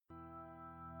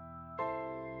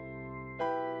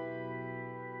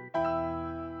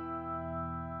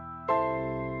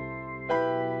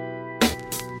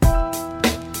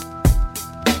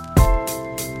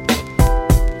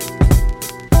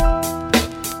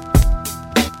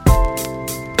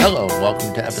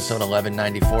welcome to episode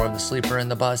 1194 of The Sleeper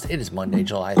and the Bust. It is Monday,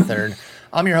 July 3rd.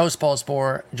 I'm your host, Paul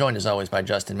Sporer, joined as always by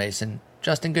Justin Mason.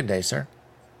 Justin, good day, sir.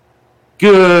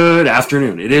 Good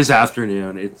afternoon. It is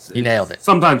afternoon. You nailed it.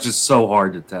 Sometimes just so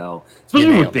hard to tell,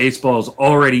 especially when baseball's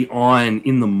already on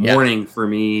in the morning for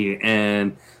me,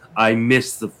 and I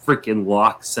missed the freaking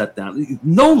lock set down.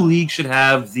 No league should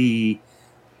have your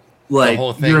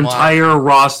entire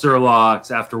roster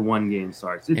locks after one game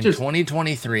starts. In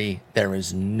 2023, there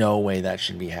is no way that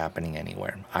should be happening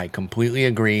anywhere. I completely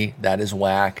agree. That is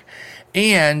whack.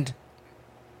 And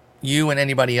you and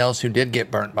anybody else who did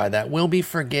get burnt by that will be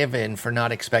forgiven for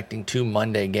not expecting 2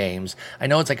 Monday games. I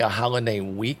know it's like a holiday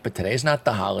week, but today's not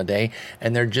the holiday,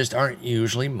 and there just aren't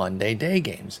usually Monday day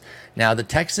games. Now, the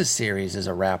Texas series is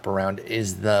a wraparound.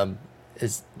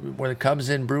 Were the Cubs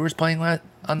and Brewers playing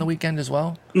on the weekend as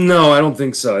well? No, I don't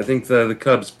think so. I think the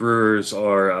Cubs Brewers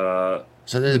are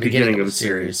so they're the beginning of the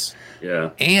series.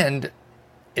 Yeah, and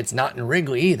it's not in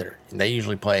Wrigley either. They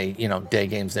usually play day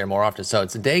games there more often. So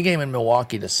it's a day game in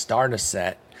Milwaukee to start a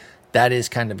set. That is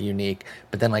kind of unique.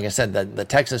 But then, like I said, the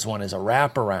Texas one is a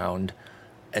wraparound,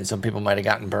 and some people might have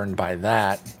gotten burned by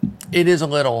that. It is a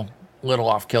little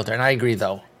off kilter, and I agree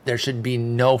though. There should be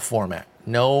no format,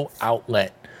 no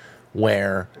outlet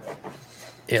where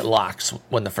it locks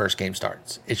when the first game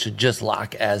starts. It should just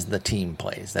lock as the team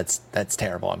plays. That's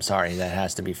terrible. I'm sorry. That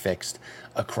has to be fixed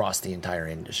across the entire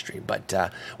industry.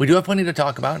 But we do have plenty to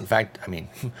talk about. In fact,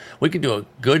 we could do a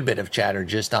good bit of chatter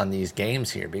just on these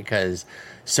games here because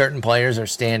certain players are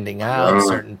standing out.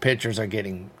 Certain pitchers are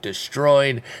getting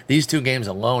destroyed. These 2 games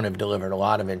alone have delivered a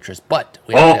lot of interest. But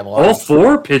we have a lot all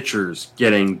 4 pitchers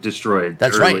getting destroyed.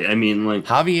 That's early. right.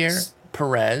 Javier,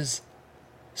 Perez,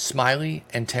 Smiley,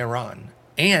 and Tehran.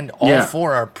 And all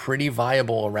 4 are pretty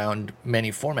viable around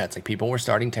many formats. Like people were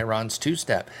starting Tehran's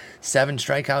 2-step. 7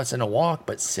 strikeouts and a walk,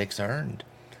 but 6 earned.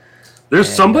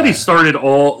 Somebody started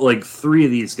all 3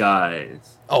 of these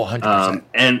guys. Oh, 100%.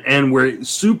 And we're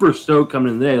super stoked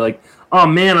coming in today. Like, oh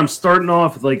man, I'm starting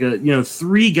off with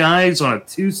 3 guys on a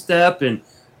 2-step and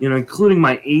including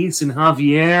my ace and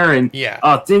Javier and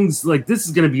things like this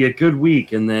is going to be a good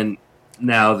week. And then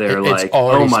now they're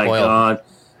oh my God.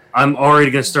 I'm already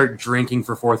going to start drinking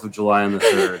for 4th of July on the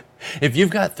 3rd. If you've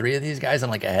got 3 of these guys on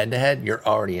a head-to-head, you're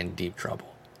already in deep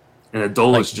trouble. And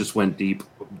Adolis just went deep.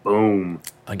 Boom.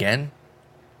 Again?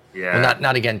 Yeah. Well,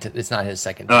 not again. It's not his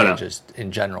second day, just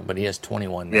in general. But he has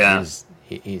 21. Yeah.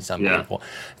 He's unbelievable.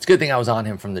 Yeah. It's a good thing I was on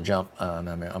him from the jump.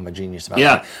 I'm a genius about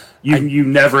that. Yeah, you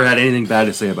never had anything bad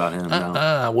to say about him. No.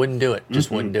 I wouldn't do it.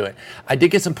 Just wouldn't do it. I did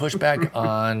get some pushback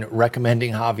on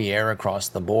recommending Javier across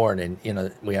the board. And,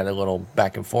 we had a little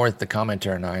back and forth, the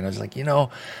commenter and I was like, I know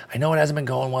it hasn't been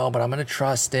going well, but I'm going to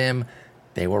trust him.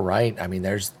 They were right.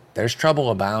 There's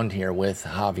trouble abound here with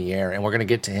Javier, and we're going to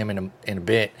get to him in a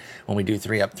bit when we do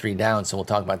 3 up, 3 down, so we'll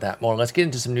talk about that more. Let's get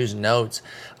into some news and notes.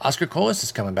 Oscar Colas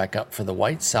is coming back up for the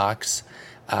White Sox.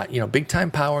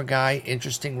 Big-time power guy,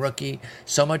 interesting rookie.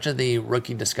 So much of the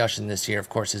rookie discussion this year, of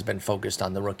course, has been focused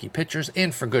on the rookie pitchers,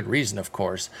 and for good reason, of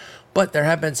course. But there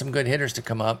have been some good hitters to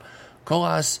come up.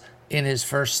 Colas, in his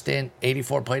first stint,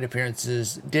 84 plate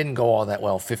appearances, didn't go all that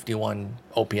well, 51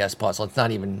 OPS plus. Let's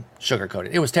not even sugarcoat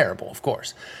it. It was terrible, of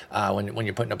course, when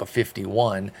you're putting up a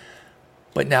 51.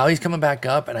 But now he's coming back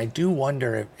up, and I do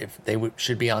wonder if they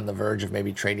should be on the verge of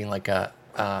maybe trading like a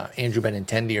Andrew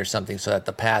Benintendi or something so that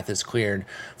the path is cleared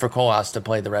for Colas to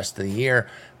play the rest of the year.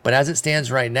 But as it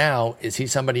stands right now, is he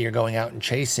somebody you're going out and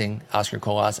chasing, Oscar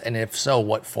Colas? And if so,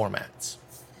 what formats?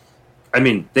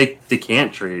 They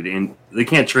can't trade Andrew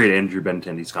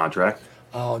Benintendi's contract.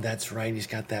 Oh, that's right. He's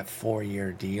got that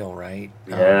 4-year deal, right?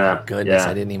 Yeah. Oh, my goodness.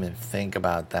 Yeah. I didn't even think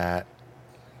about that.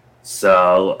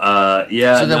 So,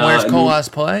 So then where's Colas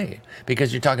play?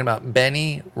 Because you're talking about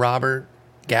Benny, Robert,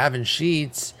 Gavin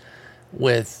Sheets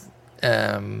with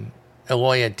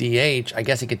Eloy at DH. I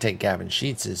guess he could take Gavin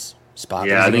Sheets' spot.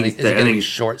 Yeah, is he going to be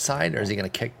short side, or is he going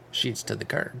to kick Sheets to the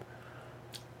curb?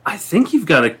 I think you've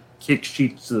got to kick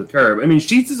Sheets to the curb.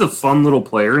 Sheets is a fun little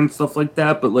player and stuff like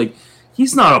that, but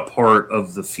he's not a part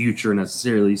of the future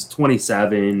necessarily. He's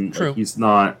 27. True. He's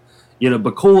not,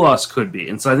 but Colas could be.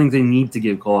 And so I think they need to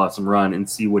give Colas some run and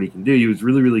see what he can do. He was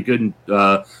really, really good in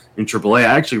AAA. I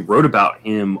actually wrote about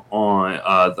him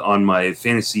on my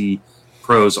Fantasy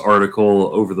Pros article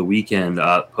over the weekend,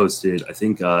 posted, I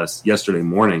think, yesterday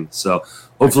morning. So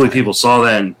hopefully people saw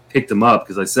that and picked him up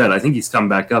because I think he's come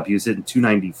back up. He was hitting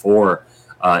 294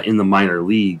 in the minor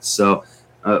leagues. So,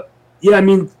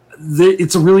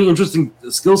 it's a really interesting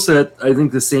skill set. I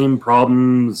think the same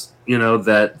problems,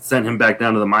 that sent him back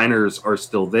down to the minors are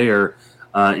still there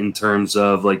in terms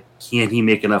of, can he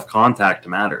make enough contact to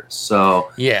matter?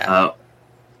 So,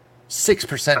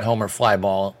 6% homer fly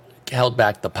ball held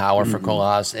back the power for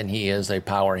Colas, and he is a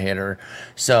power hitter.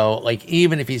 So, like,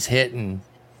 even if he's hitting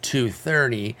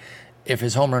 230, if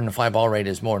his home run and fly ball rate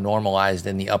is more normalized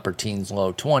in the upper teens,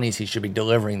 low 20s, he should be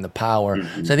delivering the power.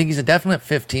 So I think he's a definite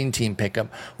 15-team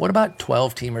pickup. What about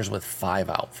 12-teamers with 5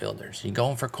 outfielders? You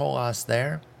going for Colas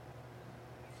there?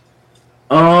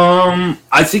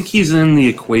 I think he's in the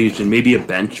equation. Maybe a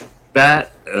bench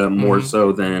bat more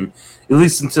so than at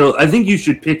least until I think you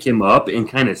should pick him up and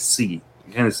kind of see.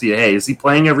 Hey, is he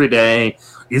playing every day?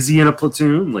 Is he in a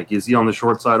platoon? Like, is he on the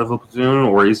short side of a platoon,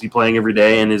 or is he playing every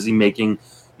day? And is he making,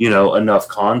 enough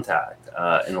contact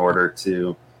in order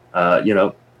to,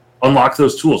 unlock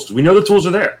those tools? Because we know the tools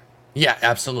are there. Yeah,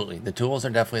 absolutely. The tools are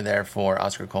definitely there for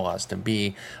Oscar Colas to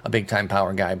be a big-time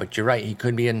power guy. But you're right, he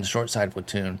could be in the short side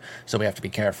platoon, so we have to be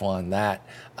careful on that,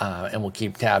 and we'll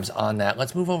keep tabs on that.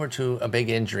 Let's move over to a big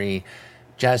injury.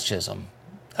 Jazz Chisholm,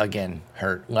 again,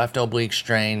 hurt. Left oblique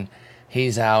strain.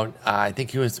 He's out. I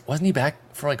think wasn't he back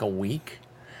for like a week?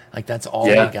 Like, that's all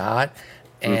we got.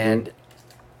 And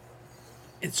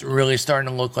it's really starting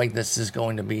to look like this is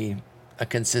going to be a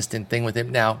consistent thing with him.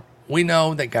 Now, we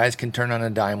know that guys can turn on a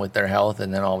dime with their health,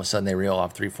 and then all of a sudden they reel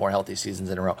off 3-4 healthy seasons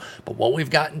in a row. But what we've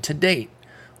gotten to date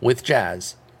with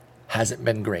Jazz hasn't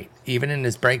been great. Even in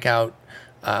his breakout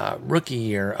rookie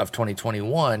year of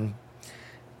 2021,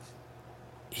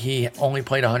 he only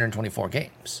played 124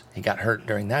 games. He got hurt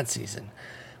during that season.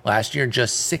 Last year,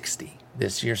 just 60.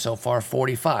 This year so far,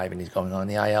 45, and he's going on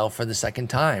the IL for the second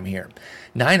time here.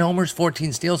 9 homers,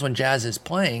 14 steals when Jazz is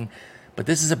playing, but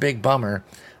this is a big bummer.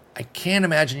 I can't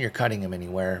imagine you're cutting him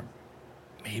anywhere.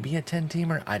 Maybe a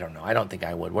 10-teamer? I don't know. I don't think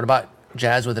I would. What about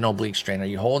Jazz with an oblique strain? Are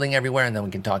you holding everywhere? And then we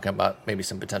can talk about maybe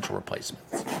some potential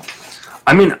replacements.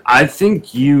 I mean, I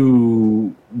think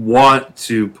you want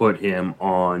to put him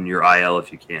on your IL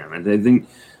if you can. And I think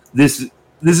this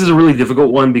is a really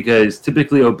difficult one because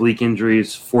typically oblique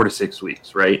injuries 4 to 6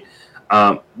 weeks, right?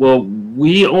 Well,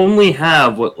 we only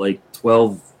have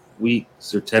 12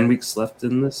 weeks or 10 weeks left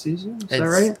in this season. Is that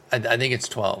right? I think it's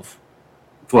 12.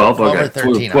 12, okay. Or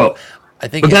 13. 12. I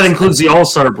think, but that includes the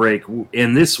All-Star break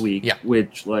in this week, yeah.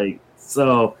 Which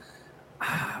so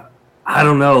I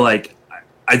don't know.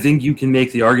 I think you can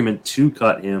make the argument to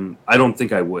cut him. I don't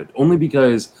think I would, only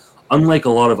because unlike a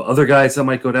lot of other guys that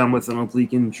might go down with an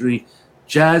oblique injury,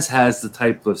 Jazz has the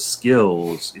type of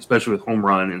skills, especially with home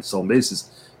run and stolen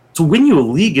bases, to win you a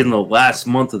league in the last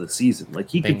month of the season. Like,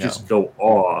 he could just go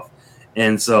off.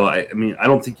 And so, I mean, I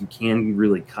don't think you can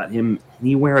really cut him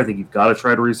anywhere. I think you've got to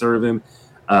try to reserve him.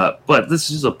 But this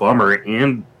is a bummer.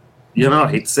 And,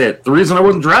 I hate to say it, the reason I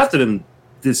wasn't drafted him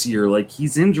this year,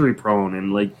 he's injury prone.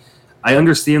 And, I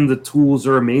understand the tools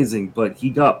are amazing, but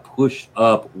he got pushed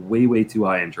up way, way too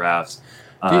high in drafts.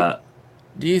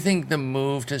 Do you think the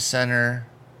move to center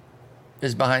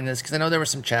is behind this? Because I know there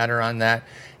was some chatter on that.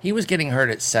 He was getting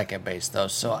hurt at second base, though,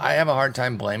 so I have a hard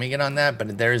time blaming it on that.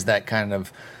 But there is that kind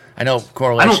of, I know,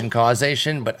 correlation,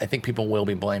 causation, but I think people will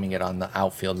be blaming it on the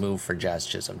outfield move for Jazz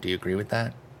Chisholm. Do you agree with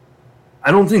that? I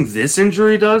don't think this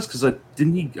injury does, because I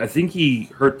think he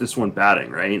hurt this one batting,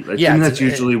 right? I think that's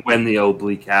usually when the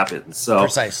oblique happens. So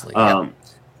precisely.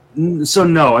 So,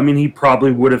 no, I mean, he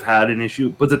probably would have had an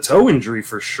issue. But the toe injury,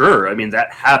 for sure, I mean,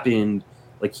 that happened.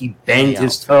 He banged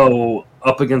his toe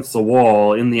up against the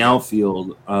wall in the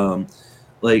outfield. I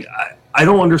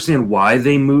don't understand why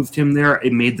they moved him there.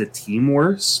 It made the team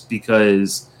worse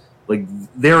because,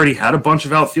 they already had a bunch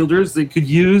of outfielders they could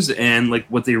use. And,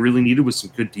 what they really needed was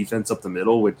some good defense up the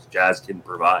middle, which Jazz can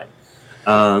provide.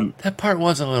 That part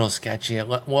was a little sketchy.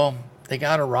 Well, they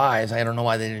got a Rise. I don't know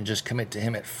why they didn't just commit to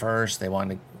him at first. They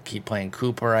wanted to keep playing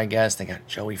Cooper, I guess. They got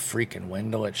Joey freaking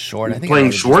Wendell at short. I think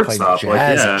playing shortstop,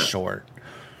 Jazz at short.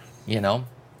 Yeah.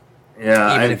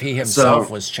 Even if he himself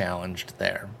was challenged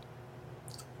there.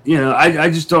 I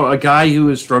just don't. A guy who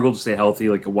has struggled to stay healthy,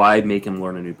 why make him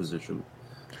learn a new position?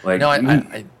 No,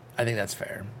 I think that's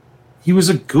fair. He was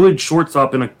a good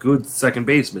shortstop and a good second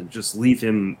baseman. Just leave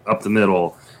him up the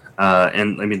middle,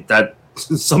 and I mean that.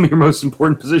 Some of your most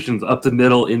important positions up the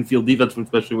middle, infield defense,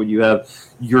 especially when you have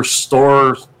your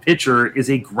star pitcher is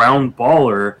a ground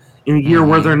baller in a year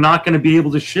where they're not going to be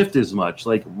able to shift as much.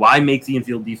 Why make the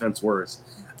infield defense worse?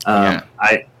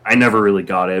 I never really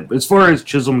got it. But as far as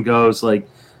Chisholm goes,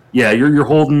 you're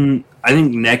holding I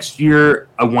think next year,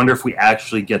 I wonder if we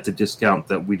actually get the discount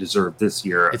that we deserve this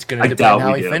year. It's going to depend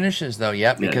how he finishes, though.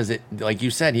 Yep, because like you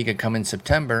said, he could come in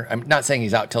September. I'm not saying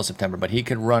he's out till September, but he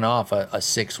could run off a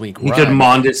 6-week run. He could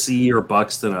Mondesi or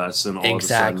Buxton us, and all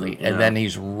exactly, of a sudden, and then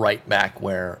he's right back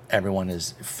where everyone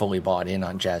is fully bought in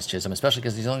on Jazz Chisholm, especially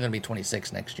because he's only going to be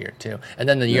 26 next year too. And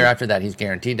then the year after that, he's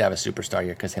guaranteed to have a superstar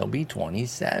year because he'll be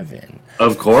 27.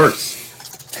 Of course.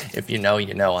 If you know,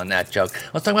 you know on that joke.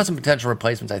 Let's talk about some potential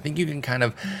replacements. I think you can kind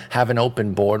of have an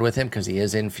open board with him because he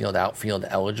is infield, outfield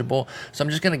eligible. So I'm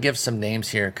just going to give some names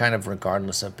here, kind of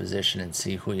regardless of position, and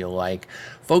see who you like.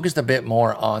 Focused a bit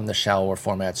more on the shallower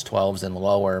formats, 12s and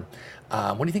lower.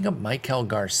 What do you think of Maikel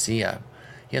Garcia?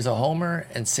 He has a homer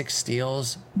and 6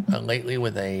 steals lately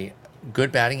with a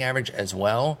good batting average as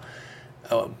well.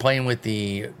 Playing with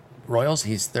the Royals,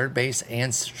 he's third base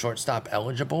and shortstop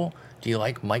eligible. Do you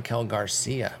like Maikel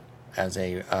Garcia as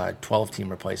a 12-team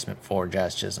replacement for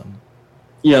Jazz Chisholm?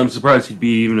 Yeah, I'm surprised he'd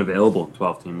be even available in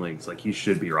 12-team leagues. Like, he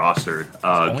should be rostered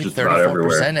only just 34% about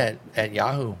everywhere. at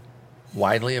Yahoo.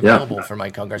 Widely available for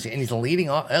Maikel Garcia. And he's leading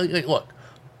off. Look,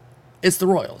 it's the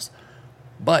Royals.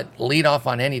 But lead off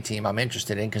on any team I'm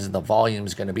interested in because the volume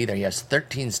is going to be there. He has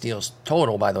 13 steals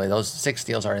total, by the way. Those 6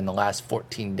 steals are in the last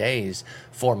 14 days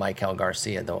for Maikel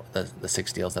Garcia, the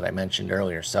 6 steals that I mentioned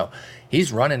earlier. So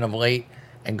he's running of late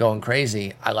and going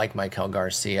crazy. I like Maikel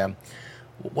Garcia.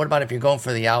 What about if you're going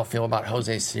for the outfield? About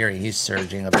Jose Siri? He's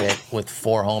surging a bit with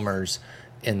 4 homers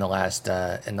in the last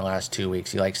 2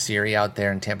 weeks. You like Siri out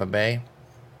there in Tampa Bay?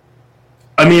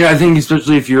 I mean, I think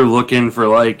especially if you're looking for,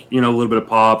 like, a little bit of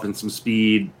pop and some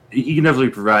speed, he can definitely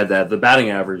provide that. The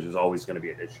batting average is always going to be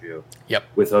an issue. Yep.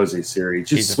 With Jose Siri,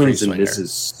 just swings and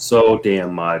misses so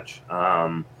damn much,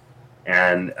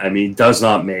 and I mean, does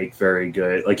not make very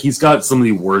good. Like, he's got some of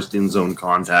the worst in zone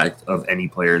contact of any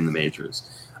player in the majors.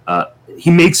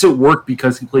 He makes it work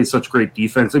because he plays such great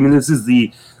defense. I mean, this is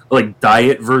the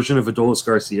diet version of Adolis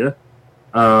Garcia.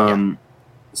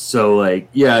 So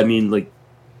I mean,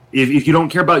 If you don't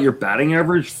care about your batting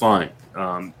average, fine.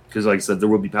 Because, like I said, there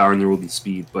will be power and there will be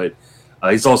speed. But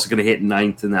he's also going to hit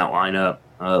 9th in that lineup.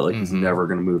 He's never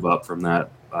going to move up from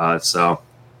that. So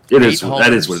that is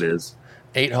what it is.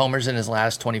 8 homers in his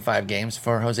last 25 games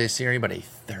for Jose Siri, but a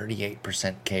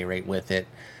 38% K rate with it,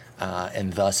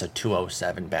 and thus a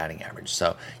 207 batting average.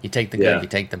 So you take the good, you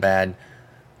take the bad.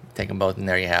 Take them both, and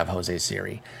there you have Jose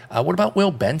Siri. What about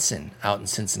Will Benson out in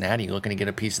Cincinnati? Looking to get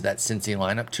a piece of that Cincy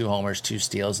lineup. 2 homers, 2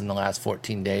 steals in the last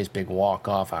 14 days. Big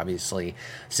walk-off, obviously,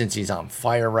 since he's on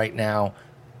fire right now.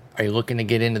 Are you looking to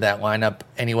get into that lineup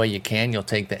any way you can? You'll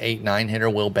take the 8-9 hitter,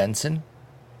 Will Benson?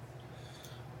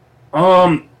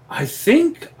 I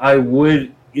think I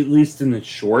would, at least in the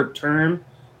short term.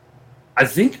 I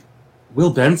think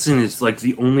Will Benson is,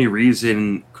 the only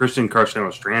reason Christian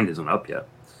Carsteno-Strand isn't up yet.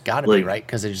 Got to be, right?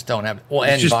 Because they just don't have... Well,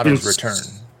 and Votto's return.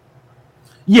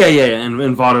 Yeah,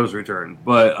 and Votto's return.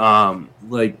 But,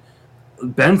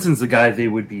 Benson's the guy they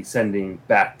would be sending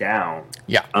back down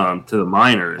to the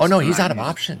minors. Oh, no, he's out of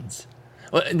options.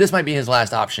 Well, this might be his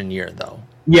last option year, though.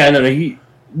 Yeah, no,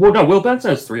 Will Benson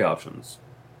has 3 options.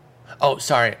 Oh,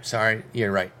 sorry.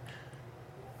 You're right.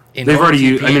 They've already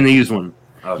used... I mean, they used one.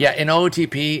 Okay. Yeah, in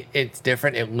OOTP, it's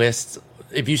different. It lists...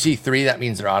 If you see 3, that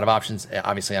means they're out of options.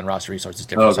 Obviously, on roster resources, it's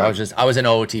different. Okay. So I was in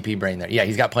OOTP brain there. Yeah,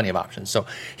 he's got plenty of options. So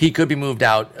he could be moved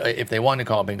out if they want to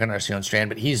call Ben Carsteno-Strand,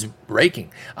 but he's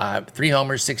raking. 3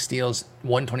 homers, 6 steals,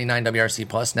 129 WRC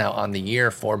plus now on the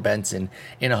year for Benson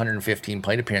in 115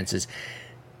 plate appearances.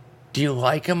 Do you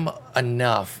like him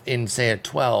enough in, say, a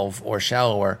 12 or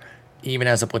shallower, even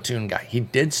as a platoon guy? He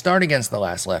did start against the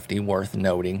last lefty, worth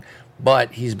noting,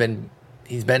 but he's been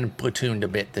platooned a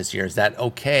bit this year. Is that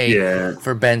okay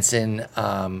for Benson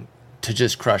to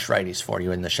just crush righties for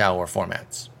you in the shallower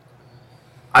formats?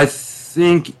 I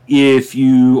think if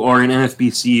you are in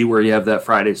NFBC where you have that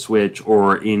Friday switch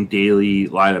or in daily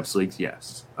lineups leagues,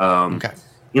 yes. Okay.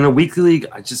 In a weekly league,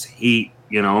 I just hate,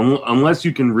 unless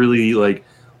you can really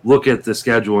look at the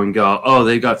schedule and go, oh,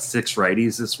 they got 6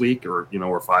 righties this week or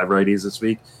 5 righties this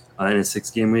week. In a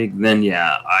 6-game league, then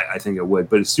I think it would.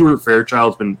 But Stuart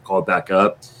Fairchild's been called back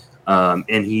up, and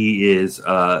he is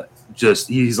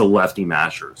he's a lefty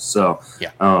masher. So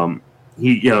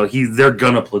they're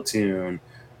gonna platoon,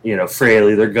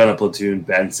 Fraley. They're gonna platoon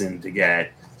Benson to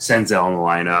get Senzel in the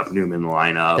lineup, Newman in the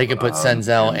lineup. They could put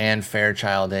Senzel and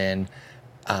Fairchild in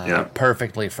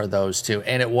perfectly for those two.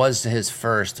 And it was his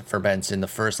first for Benson, the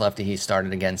first lefty he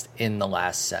started against in the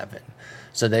last 7.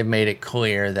 So they've made it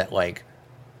clear that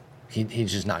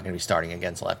He's just not going to be starting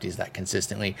against lefties that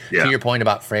consistently. Yeah. To your point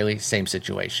about Fraley, same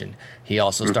situation. He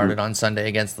also started on Sunday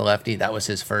against the lefty. That was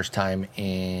his first time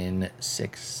in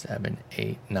 6, 7,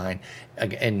 8, 9,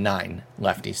 and 9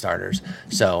 lefty starters.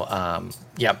 So,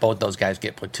 yeah, both those guys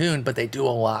get platooned, but they do a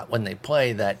lot when they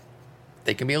play that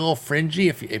they can be a little fringy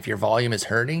if your volume is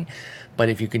hurting. But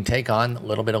if you can take on a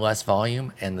little bit of less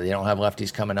volume and they don't have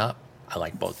lefties coming up, I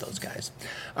like both those guys.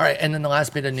 All right, and then the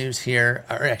last bit of news here,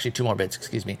 or actually 2 more bits,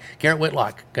 excuse me. Garrett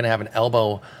Whitlock going to have an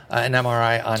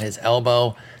MRI on his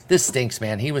elbow. This stinks,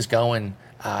 man. He was going,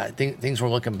 things were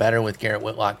looking better with Garrett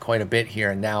Whitlock quite a bit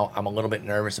here, and now I'm a little bit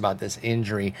nervous about this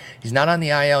injury. He's not on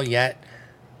the IL yet.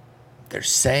 They're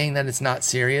saying that it's not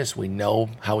serious. We know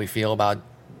how we feel about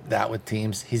that with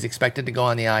teams. He's expected to go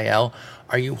on the IL.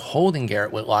 Are you holding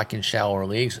Garrett Whitlock in shallower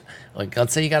leagues? Like,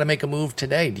 let's say you got to make a move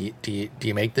today. Do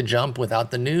you make the jump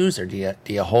without the news, or do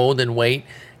you hold and wait?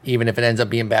 Even if it ends up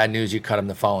being bad news, you cut him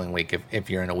the following week if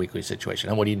you're in a weekly situation.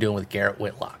 And what are you doing with Garrett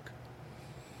Whitlock?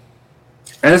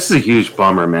 This is a huge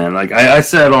bummer, man. Like I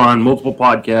said on multiple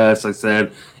podcasts, I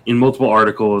said in multiple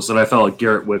articles that I felt like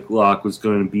Garrett Whitlock was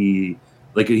going to be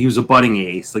like he was a budding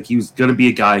ace. Like he was going to be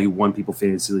a guy who won people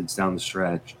fantasy leagues down the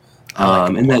stretch.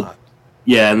 And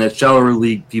that shallower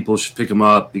league people should pick him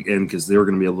up because they were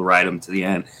going to be able to ride him to the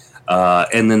end.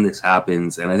 And then this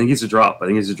happens, and I think he's a drop. I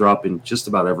think he's a drop in just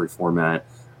about every format.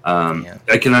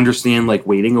 I can understand like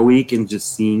waiting a week and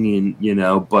just seeing,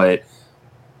 but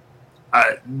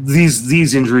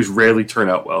these injuries rarely turn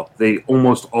out well. They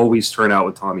almost always turn out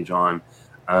with Tommy John,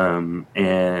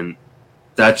 and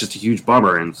that's just a huge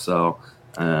bummer. And so,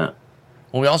 well,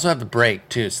 we also have the break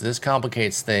too, so this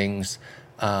complicates things.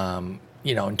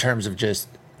 In terms of just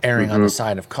erring on the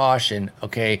side of caution.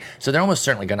 Okay, so they're almost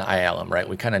certainly going to IL him, right?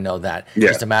 We kind of know that. Yeah.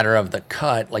 Just a matter of the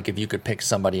cut. Like if you could pick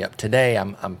somebody up today,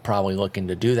 I'm probably looking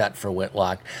to do that for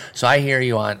Whitlock. So I hear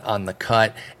you on the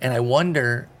cut, and I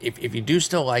wonder if you do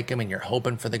still like him and you're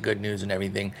hoping for the good news and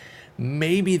everything,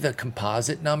 maybe the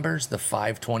composite numbers, the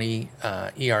 5.20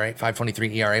 ERA,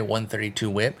 5.23 ERA, 132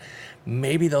 WHIP,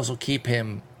 maybe those will keep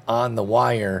him on the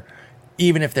wire.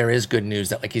 Even if there is good news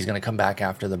that like he's going to come back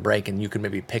after the break and you can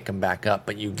maybe pick him back up,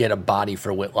 but you get a body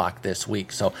for Whitlock this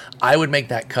week. So I would make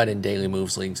that cut in daily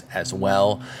moves leagues as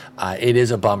well. It is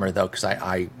a bummer though, because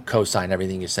I co-sign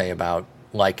everything you say about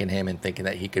liking him and thinking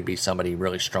that he could be somebody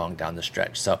really strong down the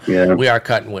stretch. So we are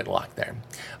cutting Whitlock there.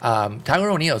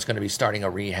 Tyler O'Neill is going to be starting a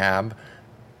rehab.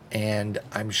 And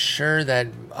I'm sure that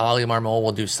Ali Marmol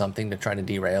will do something to try to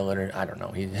derail it, or I don't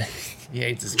know. He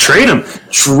hates his trade him.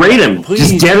 Please.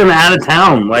 Just get him out of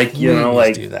town.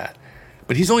 Do that.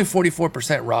 But he's only 44%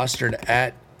 rostered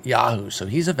at Yahoo, so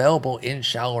he's available in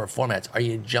shallower formats. Are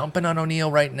you jumping on O'Neill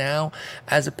right now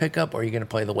as a pickup, or are you going to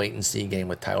play the wait and see game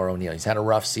with Tyler O'Neill? He's had a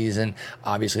rough season.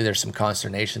 Obviously, there's some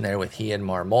consternation there with he and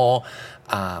Marmol.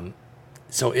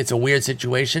 So it's a weird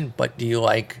situation, but do you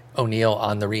like O'Neill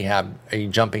on the rehab? Are you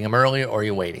jumping him early, or are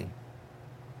you waiting?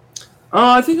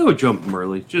 I think I would jump him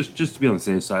early, just to be on the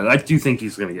safe side. I do think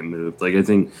he's going to get moved. Like I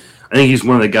think he's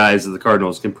one of the guys that the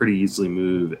Cardinals can pretty easily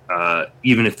move,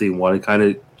 even if they want to kind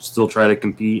of still try to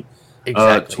compete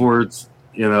towards,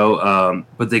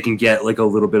 but they can get like a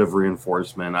little bit of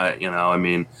reinforcement. I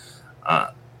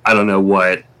don't know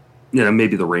what,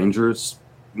 maybe the Rangers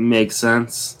make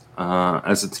sense.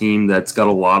 As a team that's got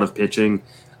a lot of pitching,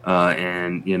 but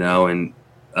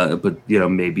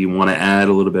maybe want to add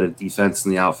a little bit of defense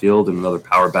in the outfield and another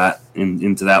power bat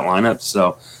into that lineup.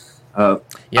 So,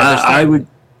 I would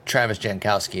Travis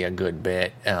Jankowski a good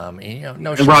bit.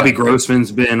 And Robbie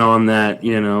Grossman's been on that,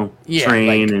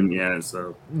 train,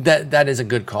 so that is a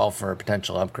good call for a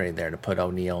potential upgrade there to put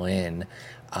O'Neill in,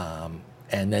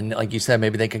 and then like you said,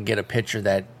 maybe they can get a pitcher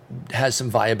that has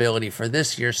some viability for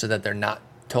this year, so that they're not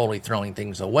totally throwing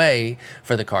things away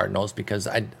for the Cardinals, because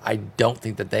I don't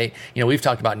think that they, we've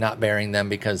talked about not bearing them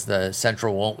because the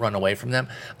Central won't run away from them.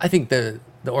 I think the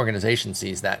organization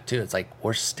sees that too. It's like,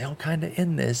 we're still kind of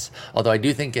in this, although I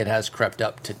do think it has crept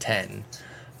up to 10,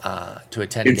 to a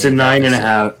 10. It's a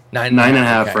 9.5,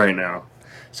 9.5 okay. Right now.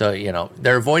 So,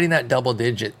 they're avoiding that double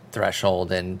digit threshold.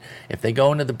 And if they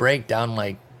go into the break down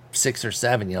like 6 or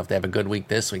 7, if they have a good week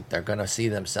this week, they're going to see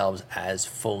themselves as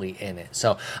fully in it.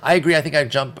 So I agree. I think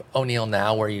I'd jump O'Neill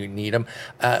now where you need him.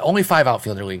 Only 5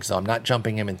 outfielder leagues, so I'm not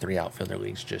jumping him in 3 outfielder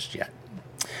leagues just yet.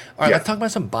 All right, let's talk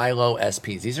about some buy low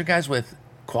SPs. These are guys with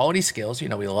quality skills. We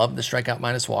love the strikeout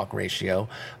minus walk ratio.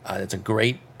 It's a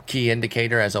great key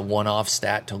indicator as a one-off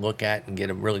stat to look at and get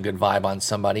a really good vibe on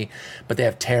somebody, but they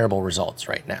have terrible results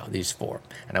right now, these 4.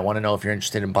 And I want to know if you're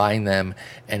interested in buying them,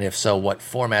 and if so, what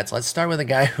formats. Let's start with a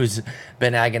guy who's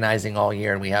been agonizing all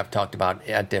year, and we have talked about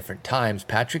at different times,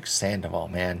 Patrick Sandoval,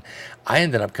 man. I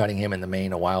ended up cutting him in the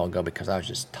main a while ago because I was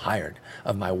just tired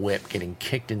of my whip getting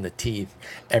kicked in the teeth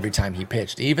every time he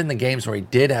pitched. Even the games where he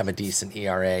did have a decent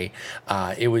ERA,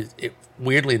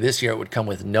 weirdly this year it would come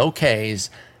with no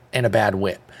Ks and a bad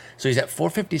whip. So he's at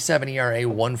 4.57 ERA,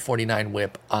 149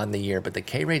 whip on the year, but the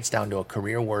K rate's down to a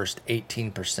career worst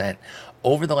 18%.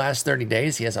 Over the last 30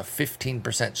 days, he has a 15%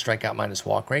 strikeout minus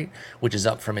walk rate, which is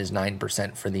up from his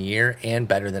 9% for the year and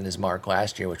better than his mark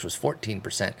last year, which was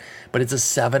 14%. But it's a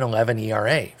 7.11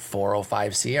 ERA,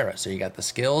 4.05 Sierra. So you got the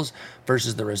skills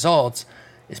versus the results.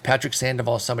 Is Patrick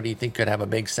Sandoval somebody you think could have a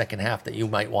big second half that you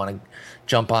might want to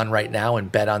jump on right now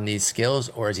and bet on these skills?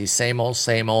 Or is he same old,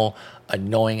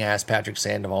 annoying-ass Patrick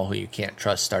Sandoval who you can't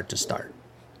trust start to start?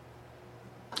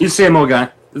 He's the same old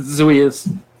guy. This is who he is.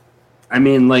 I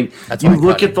mean, like, That's you why I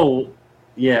look cut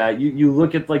at you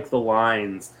look at, like, the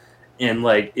lines, and,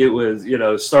 like, it was,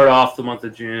 start off the month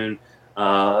of June, 3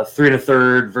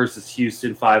 1/3 versus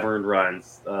Houston, 5 earned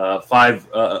runs, 5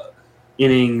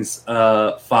 innings,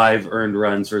 5 earned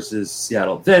runs versus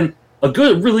Seattle. Then a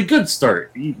really good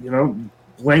start.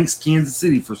 Blanks Kansas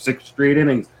City for 6 straight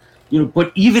innings.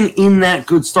 But even in that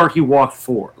good start, he walked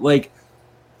 4. Like,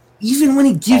 even when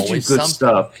he gives Always you good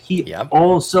stuff, he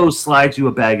also slides you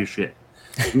a bag of shit.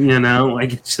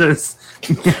 Like, it's just.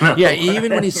 Yeah,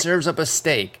 even when he serves up a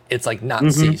steak, it's like not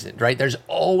seasoned, right? There's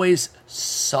always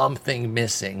something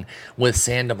missing with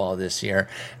Sandoval this year,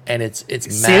 and it's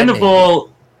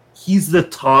Sandoval. He's the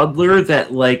toddler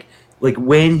that like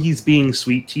when he's being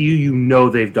sweet to you,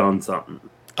 they've done something.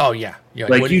 Oh yeah, you're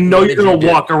gonna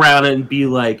walk around and be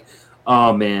like,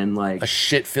 oh man, like a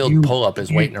shit-filled pull-up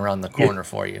is waiting around the corner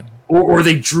for you, or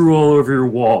they drew all over your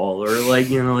wall, or like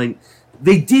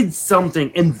they did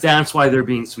something, and that's why they're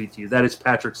being sweet to you. That is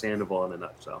Patrick Sandoval in a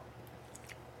nutshell.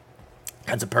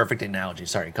 That's a perfect analogy.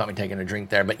 Sorry, you caught me taking a drink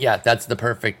there, but yeah, that's the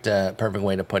perfect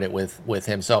way to put it with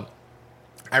him. So.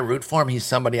 I root for him. He's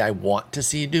somebody I want to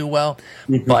see do well.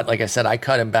 But like I said, I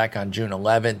cut him back on June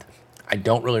 11th. I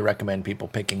don't really recommend people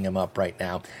picking him up right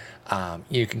now.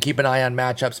 You can keep an eye on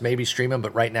matchups, maybe stream him,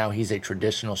 but right now he's a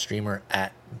traditional streamer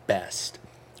at best.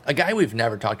 A guy we've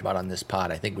never talked about on this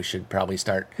pod. I think we should probably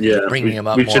start bringing him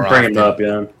up more often. We should bring him up,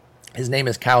 yeah. His name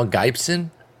is Kyle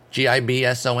Gibson,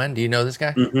 Gibson. Do you know this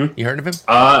guy? You heard of him?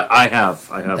 I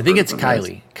have. I think it's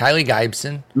Kylie. Kylie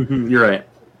Gibson. You're right.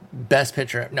 Best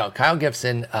pitcher. No, Kyle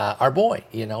Gibson, our boy.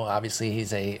 Obviously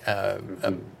he's a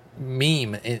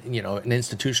meme, an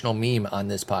institutional meme on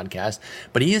this podcast,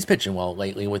 but he is pitching well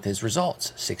lately with his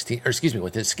results.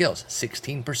 With his skills,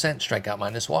 16% strikeout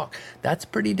minus walk. That's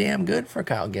pretty damn good for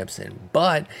Kyle Gibson,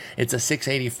 but it's a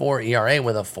 6.84 ERA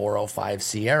with a 4.05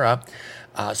 Sierra.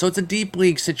 So it's a deep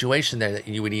league situation there that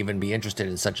you would even be interested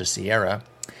in such a Sierra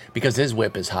because his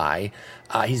whip is high.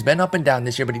 He's been up and down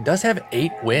this year, but he does have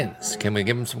 8 wins. Can we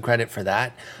give him some credit for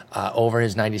that? Over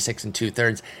his 96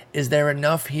 2/3. Is there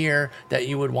enough here that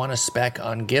you would want to spec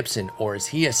on Gibson, or is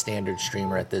he a standard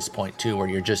streamer at this point too, where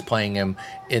you're just playing him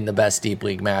in the best deep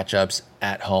league matchups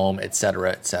at home, et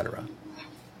cetera, et cetera?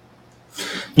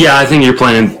 Yeah, I think you're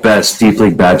playing best deep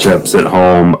league matchups at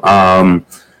home.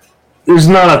 There's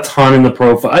not a ton in the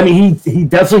profile. I mean, he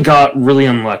definitely got really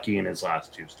unlucky in his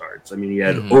last 2 starts. I mean, he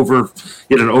had an over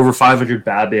 500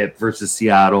 BABIP versus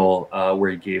Seattle, where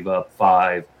he gave up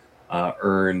 5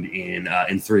 earned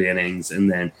in 3 innings,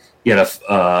 and then he had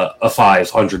a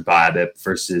 500 BABIP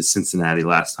versus Cincinnati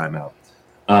last time out.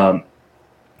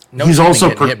 He's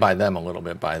also hit by them a little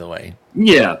bit, by the way.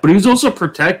 Yeah, but he was also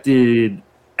protected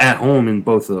at home in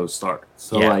both of those starts.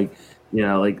 So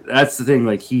that's the thing.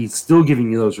 Like, he's still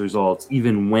giving you those results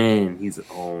even when he's at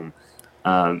home.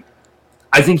 I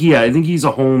think he's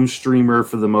a home streamer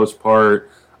for the most part.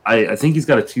 I think he's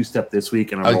got a 2-step this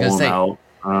week, and I'm rolling him out.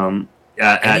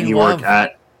 At New York,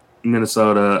 at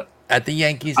Minnesota, at the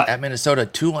Yankees, at Minnesota.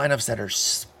 2 lineups that are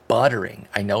sputtering.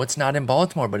 I know it's not in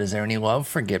Baltimore, but is there any love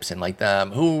for Gibson? Like,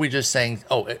 who are we just saying?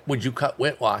 Oh, would you cut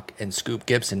Whitlock and scoop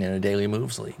Gibson in a daily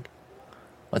moves league?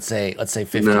 Let's say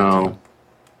 15. No.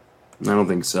 I don't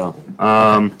think so.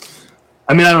 I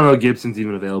mean, I don't know if Gibson's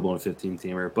even available in a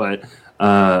 15-teamer, but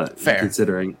fair.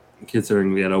 considering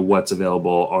what's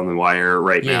available on the wire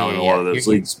right now in a lot of those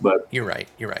leagues. But you're right.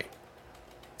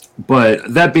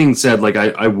 But that being said, like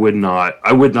I would not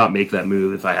make that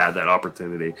move if I had that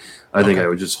opportunity. I think I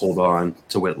would just hold on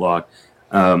to Whitlock.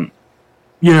 I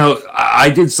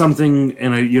did something,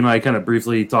 and I kind of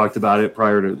briefly talked about it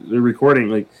prior to the recording.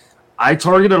 Like, I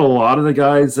targeted a lot of the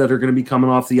guys that are going to be coming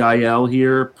off the IL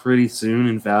here pretty soon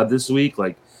in Fab this week.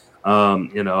 Like,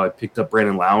 I picked up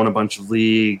Brandon Lau in a bunch of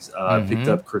leagues. I picked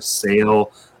up Chris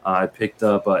Sale. I picked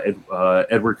up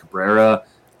Edward Cabrera.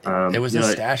 It was a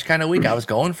stash kind of week. I was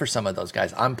going for some of those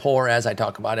guys. I'm poor, as I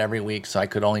talk about every week, so I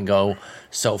could only go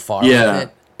so far with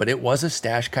it. But it was a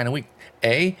stash kind of week.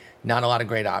 A, not a lot of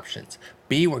great options.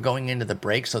 B, we're going into the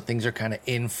break, so things are kind of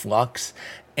in flux.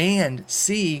 And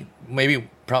C,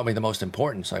 probably the most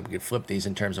important, so I could flip these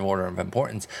in terms of order of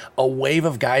importance. A wave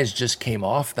of guys just came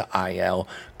off the IL,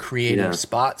 creating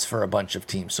spots for a bunch of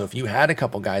teams. So if you had a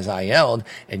couple guys IL'd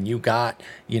and you got,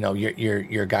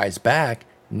 your guys back,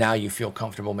 now you feel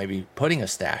comfortable maybe putting a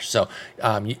stash. So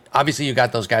obviously you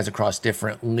got those guys across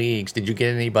different leagues. Did you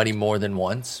get anybody more than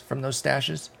once from those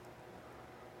stashes?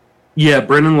 Yeah,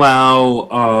 Brendan Lau.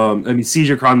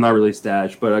 CJ Cron, not really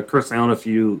stash, but Chris Allen, a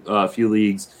few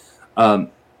leagues.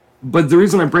 But the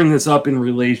reason I bring this up in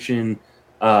relation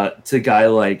to a guy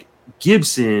like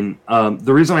Gibson,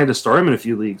 the reason I had to start him in a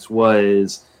few leagues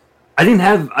was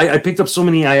I picked up so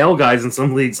many IL guys in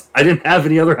some leagues. I didn't have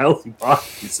any other healthy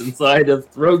bodies, and so I had to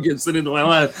throw Gibson into my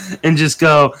lineup and just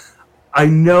go. I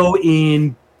know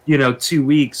in 2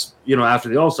 weeks, after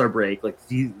the All-Star break, like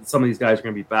some of these guys are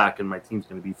going to be back, and my team's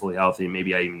going to be fully healthy, and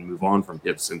maybe I even move on from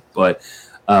Gibson. But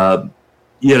that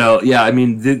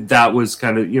was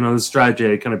kind of the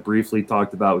strategy I kind of briefly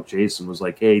talked about with Jason was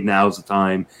like, hey, now's the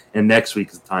time, and next week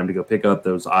is the time to go pick up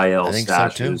those IL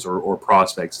stashes or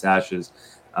prospect stashes.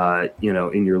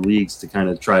 In your leagues to kind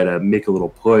of try to make a little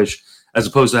push as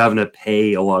opposed to having to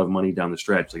pay a lot of money down the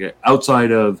stretch. Like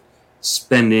outside of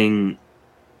spending,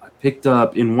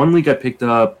 in one league, I picked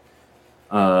up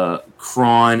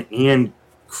Cron and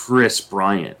Chris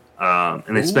Bryant.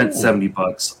 And I spent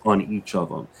 $70 on each of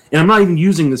them. And I'm not even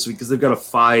using this week because they've got a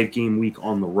 5-game week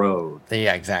on the road.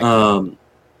 Yeah, exactly.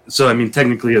 So,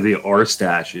 technically they are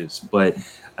stashes, but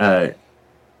I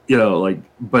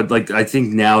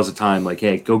think now's the time. Like,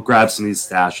 hey, go grab some of these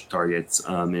stash targets,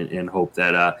 and hope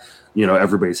that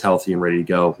everybody's healthy and ready to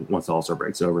go once the All-Star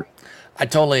break's over. I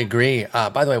totally agree.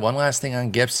 By the way, one last thing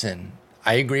on Gibson.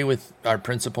 I agree with our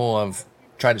principle of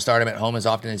try to start him at home as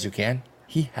often as you can.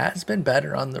 He has been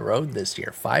better on the road this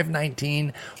year.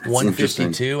 519,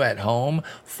 152 at home,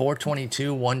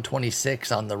 422,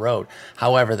 126 on the road.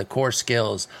 However, the core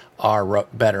skills are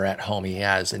better at home. He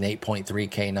has an 8.3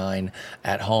 K9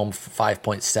 at home,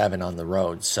 5.7 on the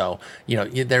road. So,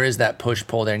 there is that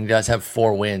push-pull there, and he does have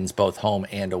 4 wins, both home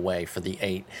and away, for the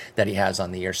 8 that he has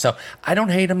on the year. So I don't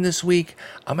hate him this week.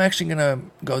 I'm actually going to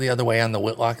go the other way on the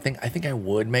Whitlock thing. I think I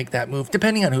would make that move,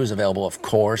 depending on who's available, of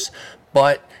course.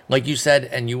 But like you said,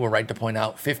 and you were right to point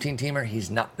out, 15-teamer,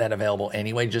 he's not that available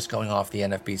anyway, just going off the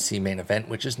NFBC main event,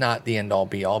 which is not the end-all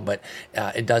be-all, but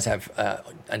it does have a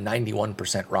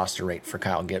 91% roster rate for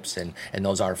Kyle Gibson, and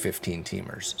those are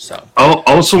 15-teamers. So I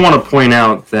also want to point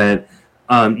out that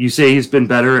you say he's been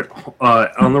better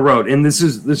on the road, and this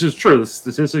is true, this is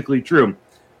statistically true.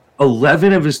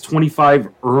 11 of his 25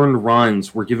 earned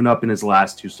runs were given up in his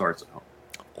last 2 starts at home.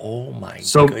 Oh my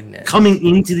goodness. Coming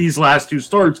into these last 2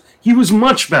 starts, he was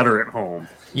much better at home.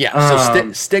 Yeah,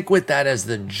 so stick with that as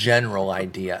the general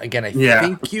idea. Again, I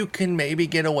think you can maybe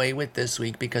get away with this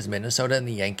week because Minnesota and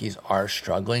the Yankees are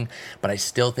struggling, but I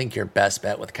still think your best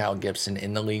bet with Kyle Gibson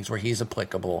in the leagues where he's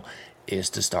applicable is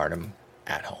to start him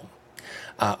at home.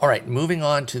 All right, moving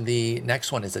on to the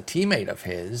next one is a teammate of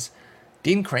his,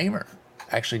 Dean Kramer.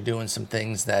 Actually doing some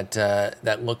things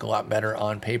that look a lot better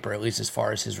on paper, at least as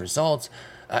far as his results.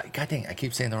 God dang, I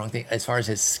keep saying the wrong thing. As far as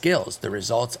his skills, the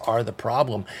results are the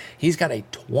problem. He's got a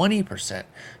 20%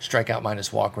 strikeout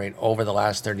minus walk rate over the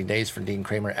last 30 days for Dean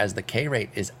Kramer, as the K rate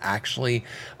is actually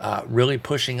really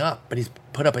pushing up. But he's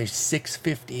put up a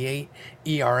 6.58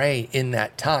 ERA in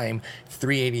that time,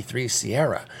 3.83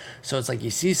 Sierra. So it's like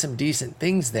you see some decent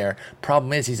things there.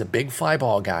 Problem is he's a big fly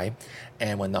ball guy,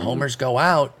 and when the homers go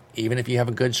out, even if you have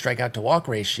a good strikeout to walk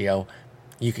ratio,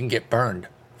 you can get burned.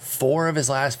 4 of his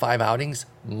last 5 outings,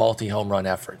 multi-home run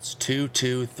efforts, 2,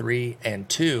 2, 3, and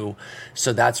 2.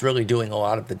 So that's really doing a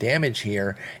lot of the damage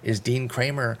here. Is Dean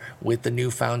Kramer with the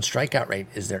newfound strikeout rate?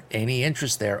 Is there any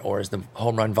interest there, or is the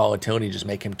home run volatility just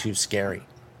make him too scary?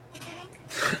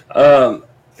 So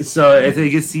I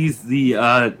think he's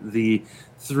the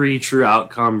 3 true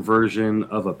outcome version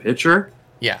of a pitcher.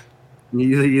 Yeah.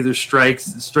 He either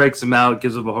strikes him out,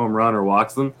 gives up a home run, or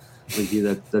walks them.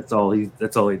 That's all he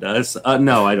does.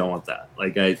 No, I don't want that.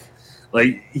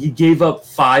 He gave up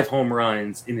 5 home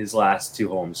runs in his last 2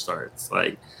 home starts.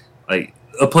 Like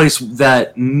a place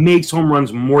that makes home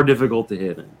runs more difficult to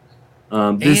hit in.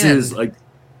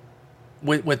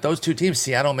 with those two teams,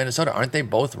 Seattle and Minnesota, aren't they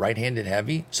both right-handed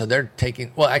heavy? So they're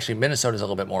taking, well, actually, Minnesota's a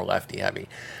little bit more lefty heavy,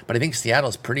 but I think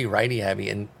Seattle's pretty righty heavy,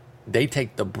 and they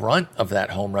take the brunt of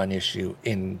that home run issue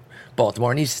in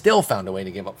Baltimore, and he still found a way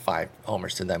to give up 5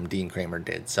 homers to them. Dean Kramer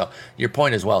did. So your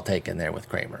point is well taken there with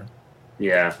Kramer.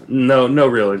 Yeah, no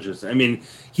real interest. I mean,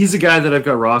 he's a guy that I've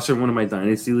got rostered in one of my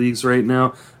dynasty leagues right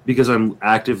now because I'm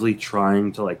actively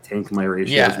trying to like tank my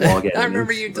ratios while getting. I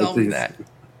remember you told me that.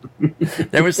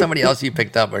 There was somebody else you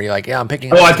picked up where you're like, yeah, I'm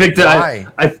picking. Oh, I picked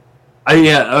it.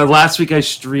 Last week I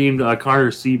streamed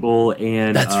Connor Siebel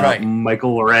and That's right.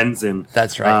 Michael Lorenzen.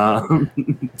 That's right.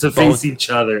 To face each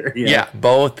other. Yeah,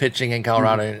 both pitching in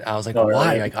Colorado. And I was like, Colorado.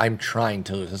 why? Like, I'm trying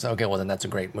to lose. I said, okay, well, then that's a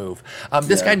great move.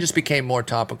 This guy just became more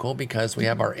topical because we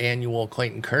have our annual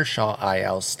Clayton Kershaw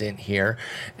IL stint here.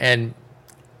 And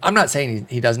I'm not saying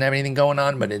he doesn't have anything going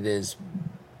on, but it is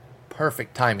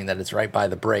perfect timing that it's right by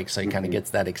the break, so he kind of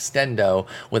gets that extendo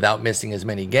without missing as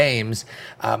many games.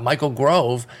 Michael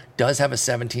Grove does have a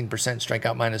 17%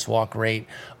 strikeout minus walk rate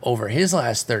over his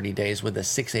last 30 days with a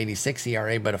 6.86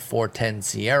 ERA but a 4.10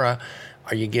 Sierra.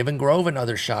 Are you giving Grove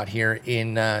another shot here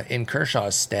in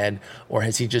Kershaw's stead, or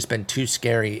has he just been too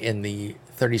scary in the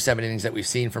 37 innings that we've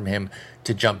seen from him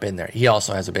to jump in there? He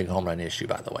also has a big home run issue,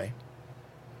 by the way.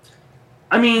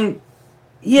 I mean,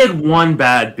 he had one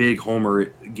bad big homer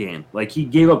game. Like, he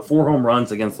gave up 4 home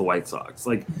runs against the White Sox.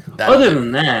 Like, other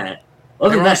than that,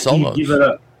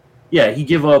 he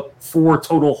gave up 4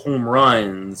 total home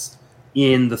runs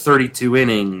in the 32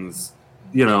 innings.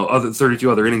 Other 32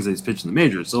 other innings that he's pitched in the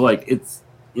majors. So, like, it's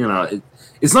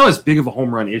not as big of a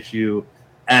home run issue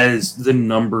as the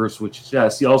numbers would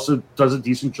suggest. He also does a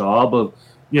decent job of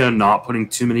not putting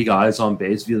too many guys on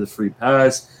base via the free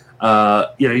pass.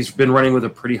 He's been running with a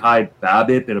pretty high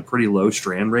BABIP and a pretty low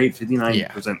strand rate.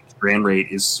 59% strand rate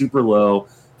is super low.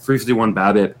 351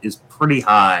 BABIP is pretty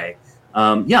high.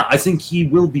 I think he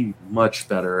will be much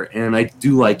better, and I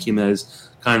do like him as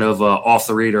kind of off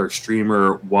the radar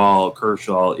streamer while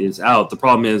Kershaw is out. The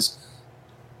problem is,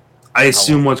 I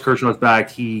assume once Kershaw's back,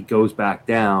 he goes back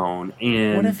down.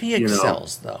 And what if he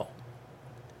excels though?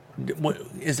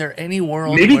 Is there any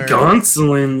world maybe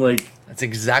Gonsolin That's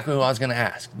exactly what I was going to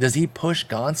ask. Does he push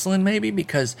Gonsolin maybe?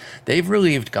 Because they've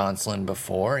relieved Gonsolin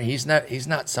before. He's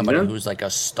not somebody who's like a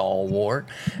stalwart.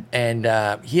 And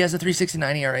he has a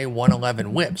 3.69 ERA,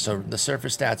 1.11 whip. So the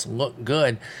surface stats look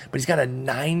good. But he's got a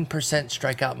 9%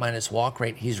 strikeout minus walk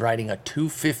rate. He's riding a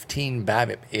 2.15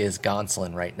 BABIP is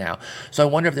Gonsolin right now. So I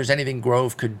wonder if there's anything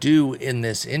Grove could do in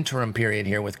this interim period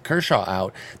here with Kershaw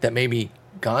out that maybe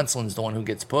Gonsolin's the one who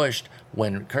gets pushed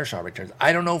when Kershaw returns.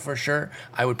 I don't know for sure.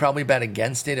 I would probably bet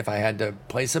against it if I had to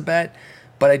place a bet,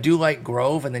 but I do like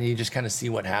Grove, and then you just kind of see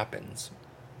what happens.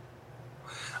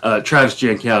 Travis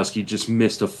Jankowski just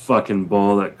missed a fucking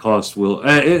ball that cost Will.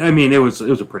 It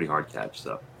was a pretty hard catch,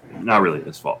 so not really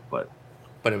his fault, but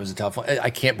it was a tough one.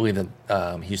 I can't believe that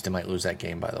Houston might lose that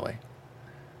game. By the way,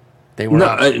 they were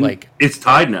it's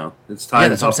tied now. It's tied. Yeah,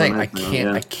 that's what I'm saying. I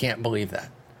can't believe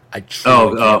that. I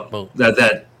truly can't believe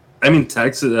that.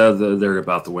 Texas, they're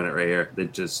about to win it right here. They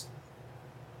just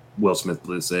Will Smith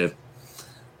blew the save.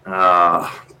 Damn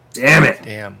it!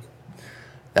 Damn,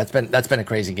 that's been a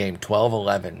crazy game.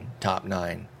 12-11, top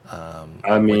 9.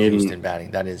 With Houston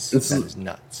batting. That is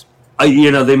nuts.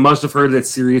 They must have heard that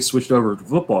Sirius switched over to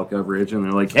football coverage, and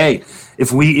they're like, "Hey,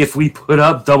 if we put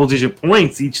up double-digit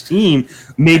points each team,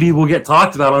 maybe we'll get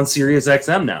talked about on Sirius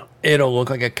XM now." It'll look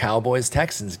like a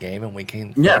Cowboys-Texans game, and we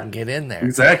can get in there.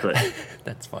 Exactly.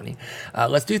 That's funny.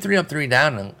 Let's do 3 up, 3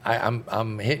 down. And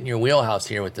I'm hitting your wheelhouse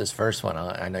here with this first one.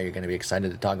 I know you're going to be excited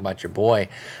to talk about your boy.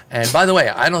 And by the way,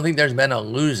 I don't think there's been a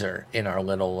loser in our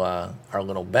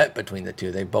little bet between the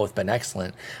two. They've both been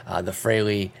excellent. The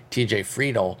Fraley, TJ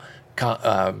Friedel.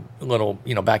 Little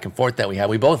back and forth that we had.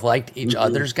 We both liked each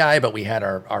other's guy, but we had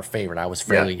our favorite. I was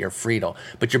Fraley, you're Friedel.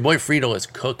 But your boy Friedel is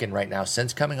cooking right now.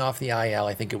 Since coming off the IL,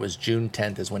 I think it was June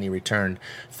 10th is when he returned.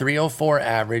 304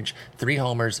 average, 3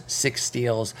 homers, 6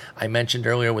 steals. I mentioned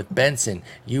earlier with Benson,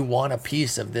 you want a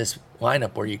piece of this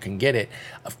lineup where you can get it.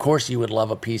 Of course, you would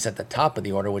love a piece at the top of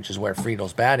the order, which is where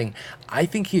Friedel's batting. I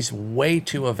think he's way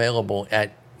too available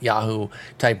at Yahoo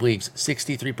type leagues,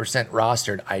 63%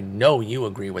 rostered. I know you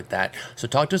agree with that. So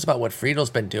talk to us about what Friedel's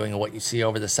been doing and what you see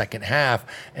over the second half.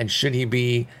 And should he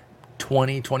be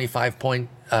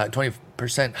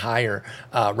 20% higher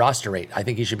roster rate? I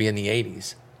think he should be in the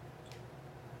 80s.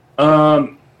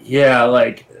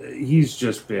 He's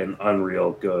just been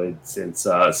unreal good since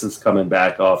coming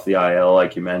back off the IL,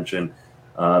 like you mentioned.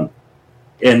 And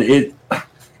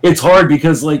it's hard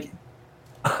because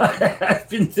I've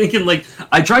been thinking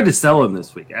I tried to sell him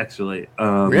this week actually.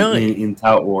 Really? In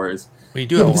Tout Wars. We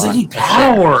do have a because lot I need of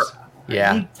power. shares.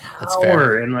 Yeah, I need that's fair.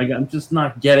 power, and like I'm just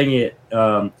not getting it.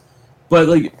 But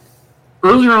like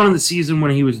earlier on in the season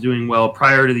when he was doing well,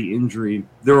 prior to the injury,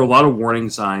 there were a lot of warning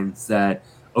signs that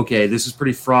okay, this is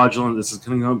pretty fraudulent. This is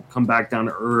going to come back down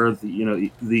to earth. You know,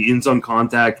 the in zone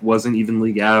contact wasn't even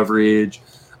league average.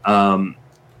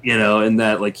 You know, and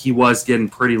that like he was getting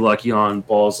pretty lucky on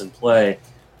balls in play.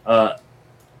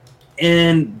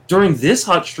 And during this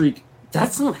hot streak,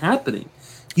 that's not happening.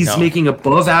 He's making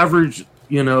above average,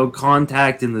 you know,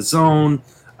 contact in the zone.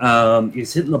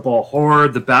 He's hitting the ball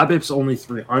hard. The BABIP's only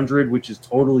 300, which is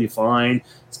totally fine.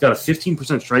 It's got a 15%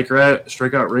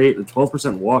 strikeout rate, a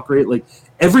 12% walk rate. Like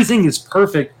everything is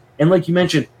perfect. And like you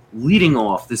mentioned, leading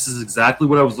off, this is exactly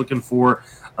what I was looking for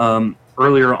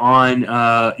earlier on.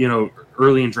 You know,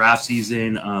 early in draft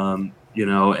season. You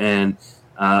know, and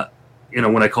you know,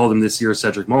 when I called him this year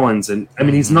Cedric Mullins, and I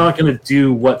mean, he's not going to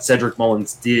do what Cedric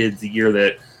Mullins did the year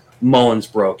that Mullins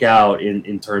broke out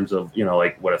in terms of, you know,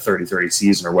 like what a 30-30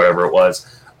 season or whatever it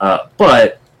was.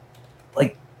 But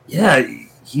like, yeah,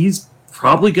 he's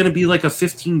probably going to be like a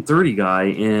 15-30 guy.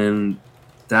 And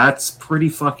that's pretty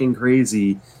fucking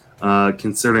crazy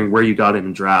considering where you got him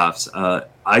in drafts.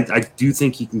 I do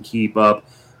think he can keep up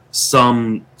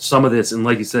some of this. And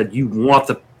like you said, you want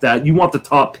the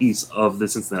top piece of the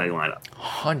Cincinnati lineup.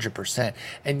 100%.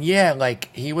 And yeah,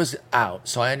 like he was out.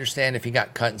 So I understand if he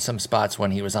got cut in some spots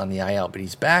when he was on the IL, but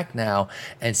he's back now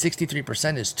and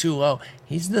 63% is too low.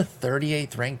 He's the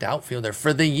 38th ranked outfielder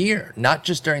for the year, not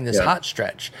just during this hot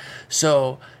stretch.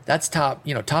 So that's top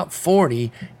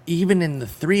 40, even in the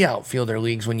 3 outfielder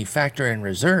leagues when you factor in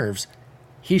reserves.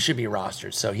 He should be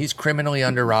rostered. So he's criminally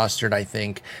under-rostered, I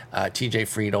think, TJ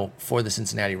Friedl for the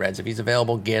Cincinnati Reds. If he's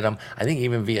available, get him. I think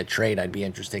even via trade, I'd be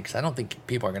interested because I don't think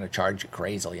people are going to charge you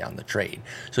crazily on the trade.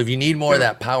 So if you need more of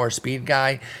that power speed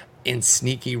guy in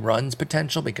sneaky runs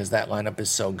potential because that lineup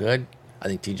is so good, I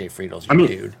think TJ Friedl's your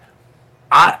dude.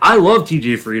 I love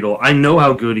TJ Friedl. I know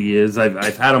how good he is.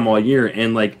 I've had him all year.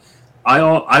 And, like,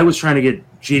 I was trying to get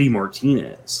JD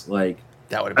Martinez. Like,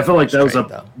 I felt like that was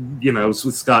you know, it was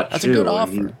with Scott. That's a good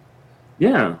offer.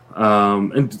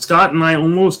 And Scott and I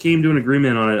almost came to an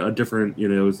agreement on a different, you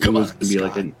know, it was going to be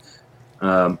like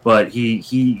but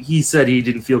he said he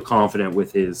didn't feel confident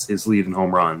with his lead and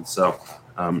home run. So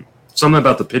something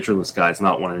about the pitcherless guys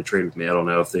not wanting to trade with me. I don't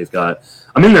know if they've got.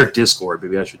 I'm in their Discord.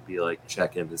 Maybe I should be like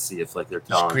check in to see if like they're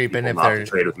telling people not to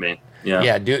trade with me.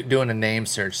 Yeah, doing a name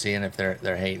search, seeing if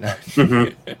they're hating.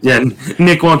 Yeah,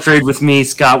 Nick won't trade with me.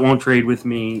 Scott won't trade with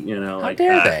me. You know, how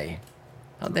dare they?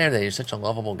 How dare they? You're such a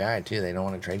lovable guy too. They don't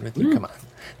want to trade with you. Come on,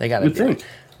 they got to do it.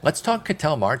 Let's talk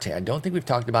Ketel Marte. I don't think we've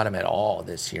talked about him at all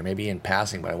this year. Maybe in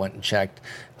passing, but I went and checked,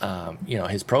 you know,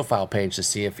 his profile page to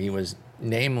see if he was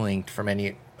name linked from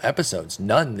any episodes.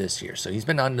 None this year. So he's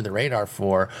been under the radar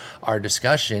for our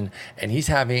discussion, and he's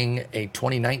having a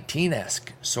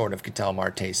 2019-esque sort of Ketel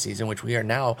Marte season, which we are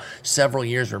now several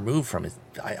years removed from.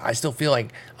 I still feel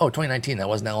like, 2019, that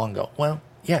wasn't that long ago. Well,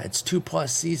 yeah, it's 2+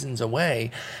 seasons away,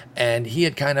 and he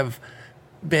had kind of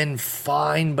been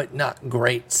fine, but not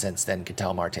great since then,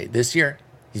 Ketel Marte. This year,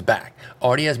 he's back.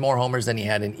 Already has more homers than he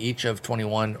had in each of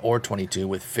 21 or 22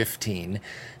 with 15.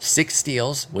 6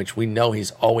 steals, which we know he's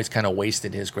always kind of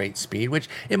wasted his great speed, which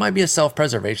it might be a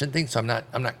self-preservation thing, so I'm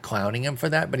not clowning him for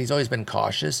that, but he's always been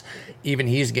cautious. Even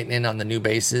he's getting in on the new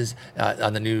bases,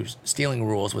 on the new stealing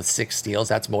rules with 6 steals.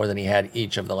 That's more than he had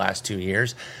each of the last 2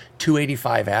 years.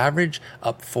 285 average,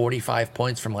 up 45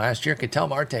 points from last year. Ketel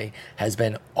Marte has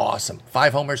been awesome.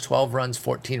 5 homers, 12 runs,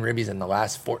 14 ribbies in the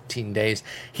last 14 days.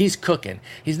 He's cooking.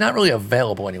 He's not really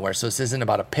available anywhere, so this isn't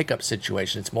about a pickup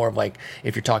situation. It's more of like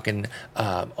if you're talking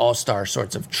all-star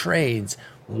sorts of trades,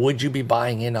 would you be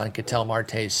buying in on Ketel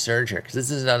Marte's surge here? Because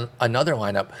this is another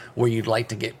lineup where you'd like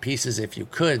to get pieces if you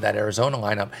could, that Arizona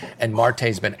lineup, and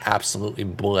Marte's been absolutely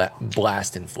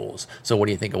blasting fools. So what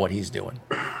do you think of what he's doing?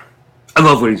 I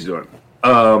love what he's doing.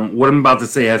 What I'm about to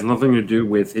say has nothing to do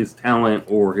with his talent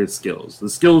or his skills. The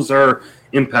skills are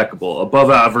impeccable. Above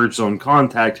average zone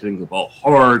contact, hitting the ball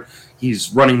hard.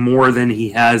 He's running more than he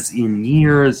has in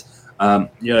years. I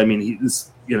mean,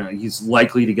 he's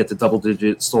likely to get to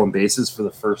double-digit stolen bases for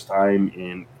the first time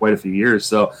in quite a few years.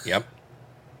 So, yep.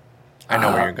 I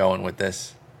know where you're going with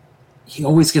this. He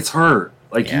always gets hurt.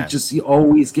 He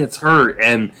always gets hurt.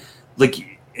 And,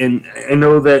 and I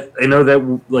know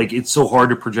that like it's so hard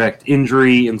to project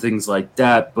injury and things like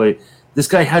that, but this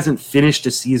guy hasn't finished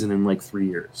a season in like 3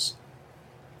 years.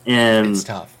 And it's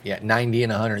tough. Yeah, 90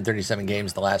 and 137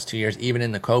 games the last 2 years. Even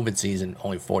in the COVID season,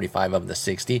 only 45 of the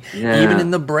 60. Yeah. Even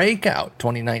in the breakout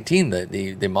 2019,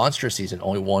 the monster season,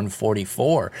 only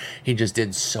 144. He just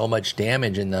did so much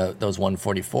damage in those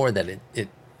 144 that it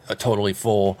a totally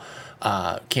full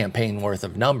campaign worth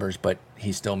of numbers, but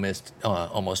he still missed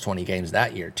almost 20 games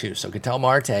that year too. So Ketel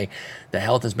Marte, the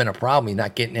health has been a problem. He's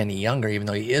not getting any younger, even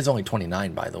though he is only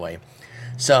 29, by the way.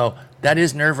 So that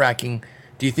is nerve-wracking.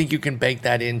 Do you think you can bake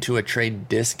that into a trade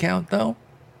discount, though?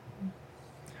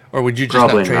 Or would you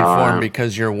just not trade for him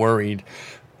because you're worried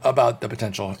about the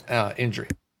potential injury?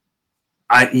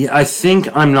 I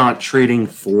think I'm not trading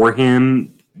for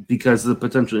him because of the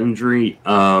potential injury.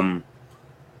 You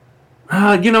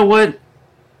know what?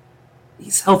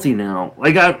 He's healthy now.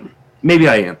 Maybe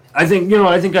I am. I think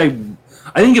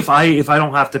if I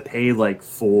don't have to pay like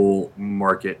full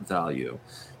market value,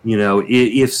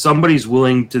 if somebody's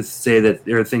willing to say that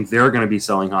they think they're going to be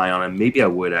selling high on him, maybe I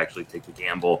would actually take a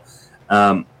gamble.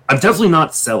 I'm definitely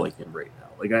not selling him right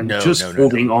now. I'm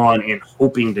holding on and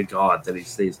hoping to God that he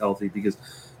stays healthy because,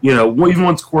 even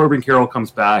once Corbin Carroll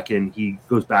comes back and he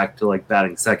goes back to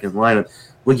batting second lineup,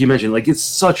 like you mentioned, it's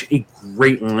such a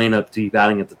great lineup to be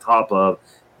batting at the top of.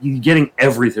 You're getting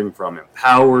everything from him: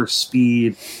 power,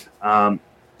 speed,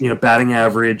 batting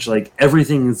average.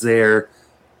 Everything is there.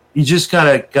 You just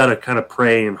gotta kind of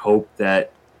pray and hope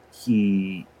that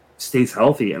he stays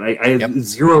healthy. And I have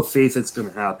zero faith it's going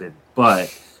to happen,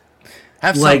 but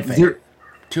have some faith.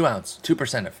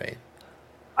 2% of faith.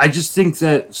 I just think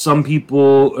that some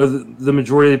people, or the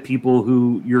majority of the people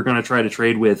who you're going to try to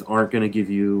trade with, aren't going to give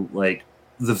you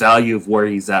the value of where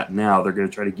he's at now. They're going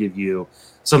to try to give you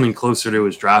something closer to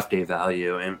his draft day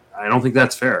value, and I don't think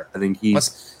that's fair. I think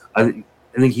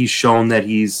I think he's shown that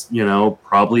he's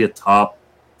probably a top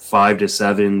 5 to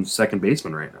 7 second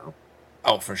baseman right now.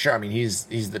 Oh, for sure. I mean, he's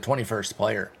the 21st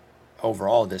player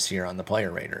overall this year on the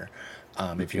player rater.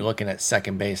 If you're looking at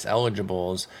second base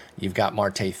eligibles, you've got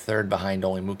Marte third behind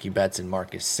only Mookie Betts and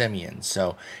Marcus Semien.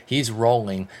 So he's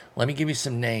rolling. Let me give you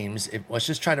some names. Let's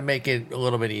just try to make it a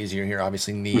little bit easier here.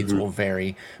 Obviously, needs will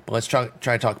vary, but let's try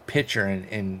to talk pitcher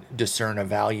and discern a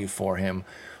value for him.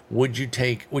 Would you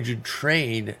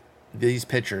trade these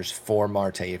pitchers for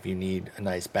Marte if you need a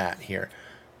nice bat here?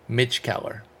 Mitch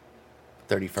Keller,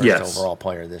 31st overall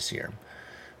player this year.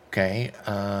 Okay.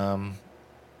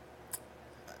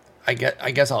 I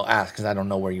guess I'll ask because I don't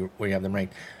know where you have them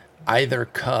ranked. Either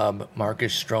Cub,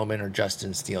 Marcus Stroman, or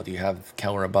Justin Steele. Do you have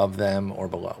Keller above them or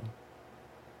below?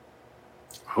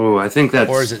 Oh, I think that's...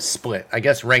 Or is it split? I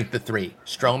guess rank the 3.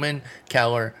 Stroman,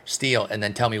 Keller, Steele, and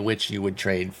then tell me which you would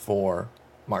trade for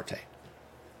Marte.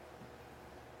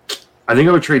 I think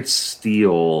I would trade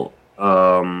Steele.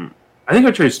 I think I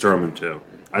would trade Stroman too.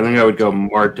 I think I would go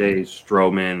Marte,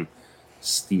 Stroman,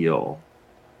 Steele.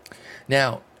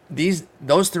 Now,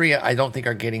 those 3 I don't think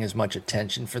are getting as much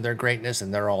attention for their greatness,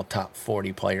 and they're all top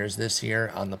 40 players this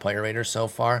year on the player rater so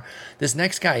far. This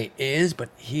next guy is, but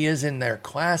he is in their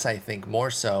class, I think, more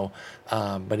so.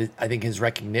 But I think his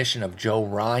recognition of Joe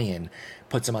Ryan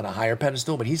puts him on a higher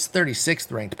pedestal, but he's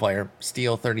 36th ranked player.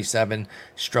 Steele 37,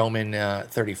 Stroman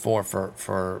 34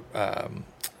 for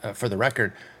the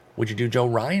record. Would you do Joe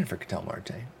Ryan for Ketel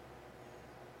Marte?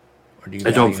 Or do you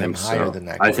value him higher than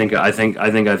that? I think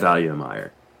I value him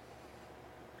higher.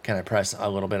 Can I press a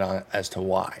little bit on as to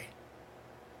why?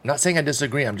 I'm not saying I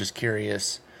disagree. I'm just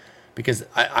curious because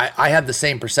I have the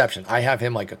same perception. I have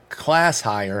him like a class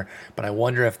higher, but I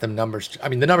wonder if the numbers... I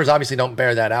mean, the numbers obviously don't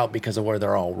bear that out because of where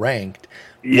they're all ranked.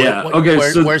 Yeah.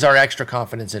 Where's our extra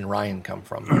confidence in Ryan come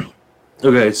from?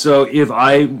 Okay, so if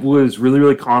I was really,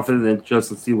 really confident that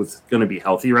Justin Steele was going to be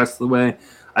healthy the rest of the way,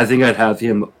 I think I'd have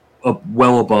him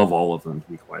well above all of them,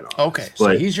 to be quite honest. Okay,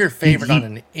 so he's your favorite on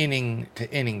an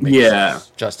inning-to-inning basis. Yeah,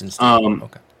 Justin Steele.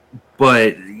 Okay,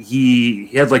 but he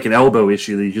had an elbow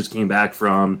issue that he just came back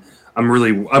from.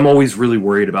 I'm always really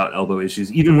worried about elbow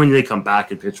issues, even when they come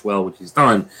back and pitch well, which he's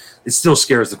done. It still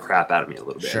scares the crap out of me a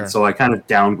little bit. Sure. So I kind of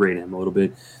downgrade him a little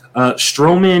bit.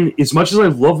 Stroman, as much as I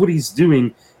love what he's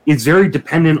doing, is very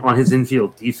dependent on his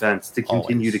infield defense to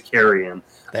continue to carry him.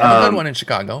 They have a good one in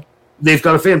Chicago. They've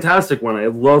got a fantastic one. I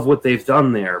love what they've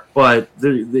done there. But,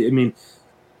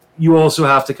 you also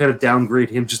have to kind of downgrade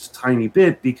him just a tiny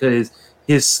bit because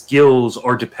his skills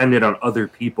are dependent on other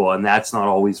people, and that's not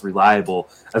always reliable,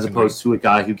 as opposed to a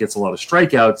guy who gets a lot of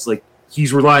strikeouts.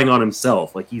 He's relying on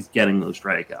himself. He's getting those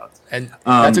strikeouts. And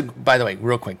by the way,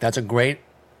 real quick, that's a great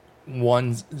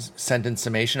one-sentence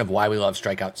summation of why we love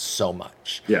strikeouts so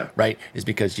much. Yeah. Right? Is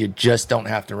because you just don't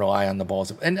have to rely on the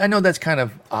balls. And I know that's kind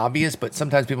of obvious, but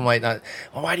sometimes people might not,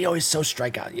 why do you always so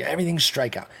strikeout? Yeah, everything's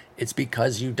strikeout. It's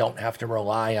because you don't have to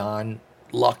rely on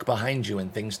luck behind you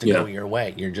and things to go your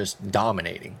way. You're just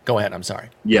dominating. Go ahead. I'm sorry.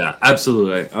 Yeah,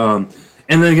 absolutely. And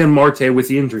then again, Marte with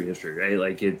the injury history,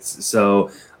 right?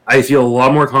 So I feel a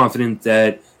lot more confident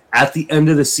that at the end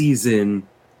of the season,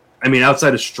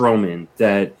 outside of Stroman,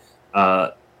 that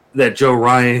that Joe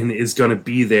Ryan is going to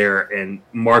be there, and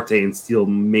Marte and Steele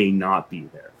may not be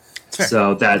there.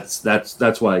 So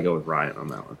that's why I go with Ryan on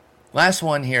that one. Last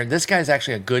one here. This guy's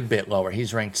actually a good bit lower.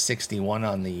 He's ranked 61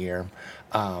 on the year,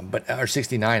 or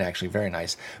 69 actually. Very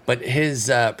nice. But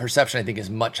his perception, I think, is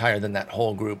much higher than that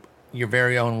whole group. Your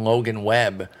very own Logan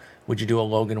Webb. Would you do a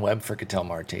Logan Webb for Ketel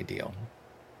Marte deal?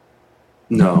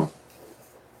 No.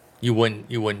 You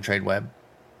wouldn't trade Webb?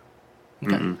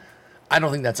 Okay. Mm-mm. I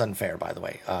don't think that's unfair, by the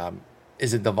way.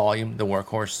 Is it the volume, the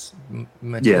workhorse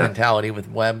mentality with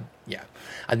Webb? Yeah.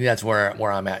 I think that's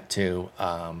where I'm at too.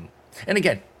 And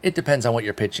again, it depends on what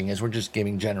your pitching is. We're just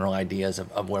giving general ideas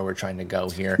of where we're trying to go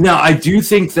here. Now, I do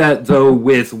think that, though,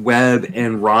 with Webb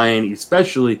and Ryan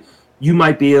especially, you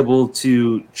might be able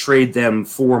to trade them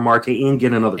for Marte and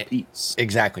get another piece.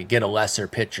 Exactly. Get a lesser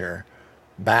pitcher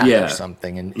back or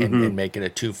something and make it a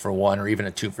 2-for-1 or even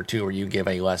a 2-for-2 where you give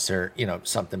a lesser,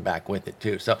 something back with it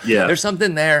too. So there's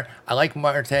something there. I like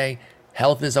Marte.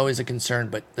 Health is always a concern,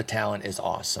 but the talent is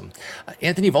awesome.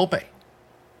 Anthony Volpe.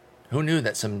 Who knew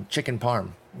that some chicken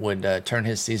parm would turn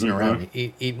his season around,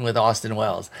 eating with Austin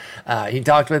Wells? He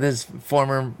talked with his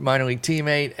former minor league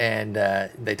teammate, and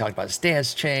they talked about a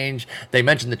stance change. They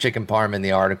mentioned the chicken parm in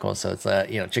the article, so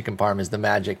it's chicken parm is the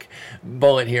magic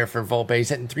bullet here for Volpe. He's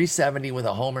hitting .370 with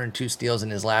a homer and 2 steals in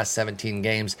his last 17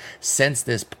 games since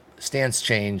this stance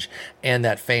change and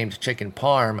that famed chicken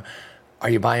parm. Are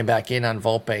you buying back in on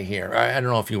Volpe here? I don't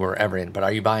know if you were ever in, but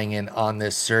are you buying in on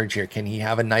this surge here? Can he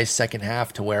have a nice second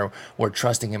half to where we're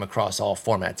trusting him across all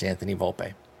formats, Anthony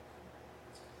Volpe?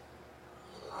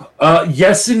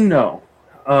 Yes and no.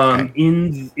 Okay.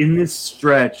 In this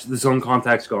stretch, the zone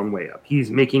contact's gone way up.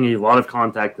 He's making a lot of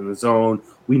contact in the zone.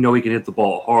 We know he can hit the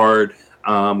ball hard.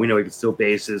 We know he can steal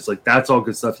bases. Like, that's all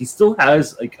good stuff. He still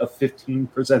has like a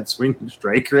 15% swing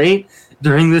strike rate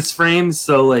during this frame.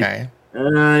 So like,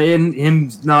 in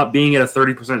him not being at a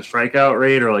 30% strikeout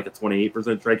rate or like a 28%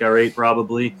 strikeout rate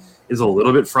probably is a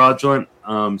little bit fraudulent.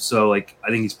 So like, I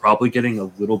think he's probably getting a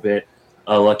little bit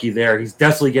lucky there. He's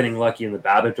definitely getting lucky in the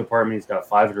BABIP department. He's got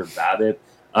 500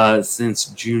 BABIP since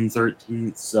June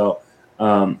 13th. So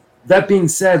that being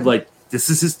said, like, this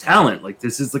is his talent. Like,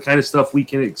 this is the kind of stuff we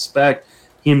can expect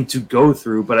him to go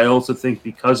through. But I also think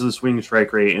because of the swing and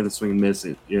strike rate and the swing and miss,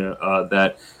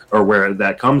 where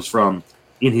that comes from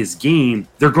in his game,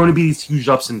 there are going to be these huge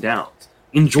ups and downs.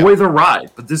 Enjoy the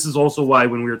ride. But this is also why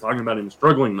when we were talking about him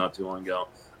struggling not too long ago,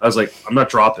 I was like, I'm not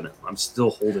dropping him. I'm still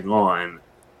holding on.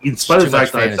 In spite of the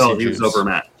fact that I felt he was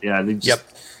overmatched. Yeah,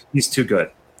 he's too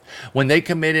good. When they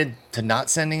committed to not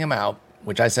sending him out,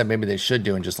 which I said maybe they should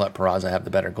do and just let Peraza have the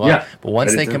better glove. But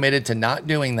once they committed to not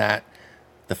doing that,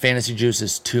 the fantasy juice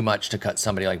is too much to cut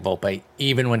somebody like Volpe,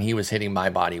 even when he was hitting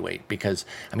my body weight. Because,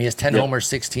 I mean, he has 10 homers,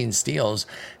 16 steals,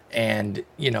 and,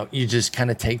 you just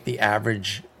kind of take the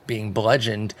average being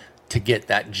bludgeoned to get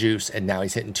that juice, and now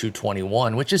he's hitting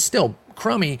 221, which is still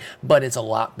crummy, but it's a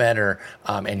lot better,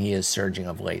 and he is surging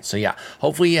of late. So yeah,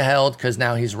 hopefully you held, because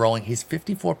now he's rolling. He's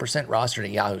 54% rostered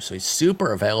at Yahoo, so he's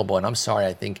super available, and I'm sorry,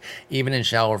 I think even in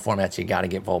shallower formats, you got to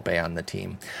get Volpe on the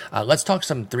team. Let's talk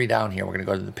some 3 down here. We're going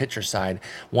to go to the pitcher side.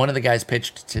 One of the guys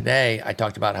pitched today. I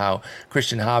talked about how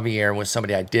Christian Javier was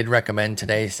somebody I did recommend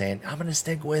today, saying, I'm going to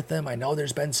stick with him. I know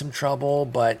there's been some trouble,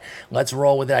 but let's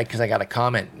roll with it, because I got a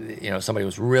comment. Somebody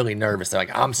was really nervous. They're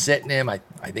like, I'm sitting him. I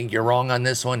think you're wrong on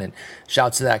this one, and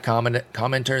shouts to that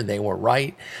commenter. They were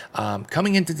right.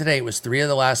 Coming into today, it was 3 of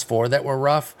the last 4 that were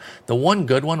rough. The one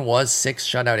good one was 6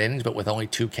 shutout innings, but with only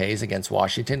 2 Ks against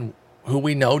Washington, who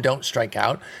we know don't strike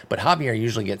out, but Javier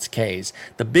usually gets Ks.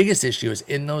 The biggest issue is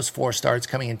in those 4 starts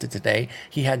coming into today,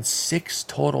 he had 6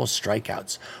 total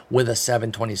strikeouts with a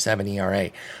 7.27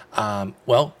 ERA.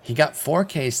 Well, he got 4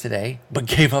 Ks today, but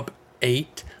gave up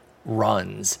 8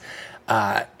 runs.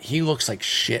 He looks like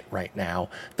shit right now.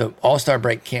 The All-Star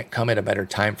break can't come at a better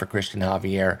time for Christian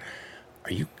Javier.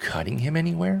 Are you cutting him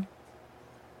anywhere?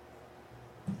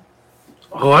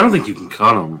 Oh, I don't think you can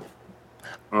cut him.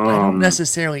 I don't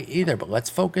necessarily either, but let's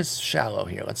focus shallow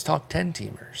here. Let's talk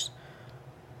 10-teamers.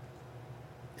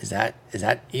 Is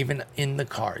that even in the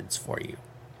cards for you?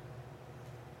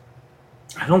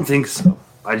 I don't think so.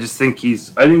 I think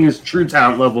his true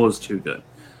talent level is too good.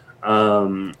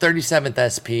 37th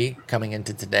SP coming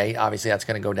into today. Obviously, that's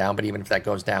going to go down, but even if that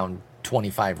goes down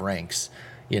 25 ranks,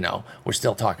 we're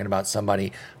still talking about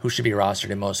somebody who should be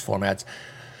rostered in most formats.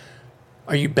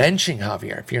 Are you benching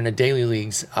Javier? If you're in a daily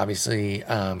leagues, obviously,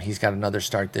 he's got another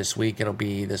start this week. It'll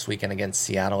be this weekend against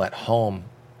Seattle at home.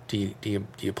 Do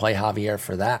you play Javier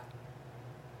for that?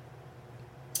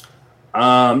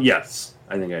 Yes,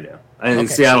 I think I do. I think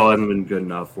Seattle hasn't been good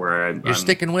enough where you're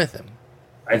sticking with him.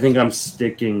 I think I'm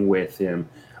sticking with him.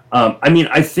 I mean,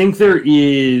 I think there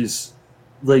needs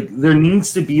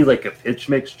to be like a pitch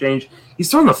mix change. He's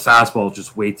throwing the fastball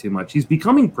just way too much. He's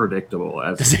becoming predictable.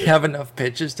 Does he have enough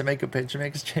pitches to make a pitch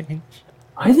mix change?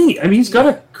 I mean, he's got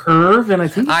a curve, and I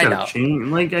think he's got a change.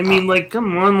 Like, I mean,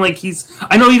 come on, like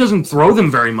I know he doesn't throw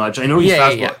them very much. I know he's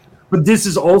fastball. Yeah. But this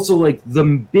is also like the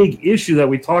big issue that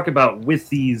we talk about with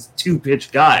these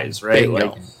 2-pitch guys, right?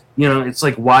 Bingo. Like, it's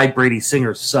like why Brady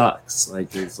Singer sucks.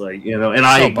 Like, it's like, and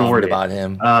I ignored it about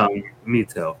him. Me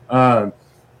too. But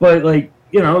like,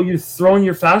 you're throwing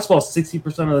your fastball 60%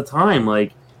 of the time.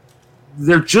 Like,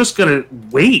 they're just gonna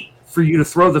wait for you to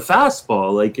throw the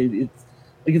fastball. Like,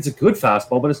 it's a good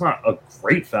fastball, but it's not a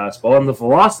great fastball, and the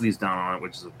velocity's down on it,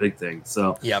 which is a big thing.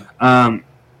 So, yeah.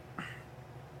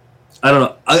 I don't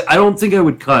know. I don't think I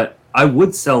would cut. I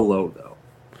would sell low, though.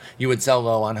 You would sell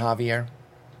low on Javier?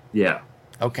 Yeah.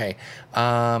 Okay.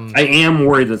 I am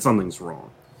worried that something's wrong.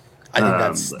 I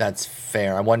think that's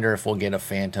fair. I wonder if we'll get a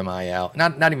phantom IL.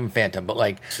 Not even phantom, but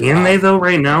like... Can they, though,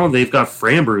 right now? They've got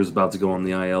Framber who's about to go on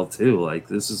the IL, too. Like,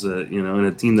 this is in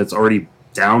a team that's already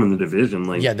down in the division.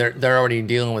 Like, yeah, they're already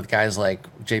dealing with guys like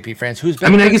JP France, who's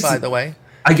been good, by the way.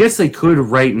 I guess they could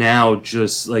right now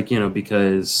just, like,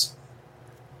 because...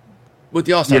 With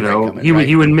the All-Star break coming,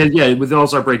 he would miss, with the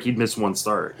All-Star break, he'd miss one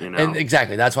start. And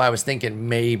exactly, that's why I was thinking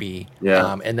maybe.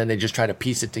 Yeah. And then they just try to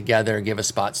piece it together, give a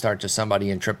spot start to somebody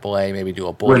in AAA, maybe do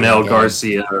a bullpen Ronel game.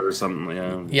 Garcia or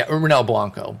something. Yeah, Ronel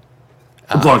Blanco.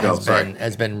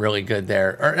 Has been really good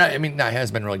there. Or I mean, not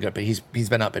has been really good, but he's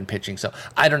been up in pitching. So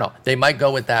I don't know. They might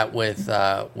go with that with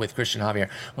Christian Javier.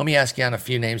 Let me ask you on a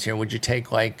few names here. Would you take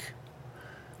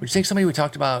somebody we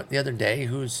talked about the other day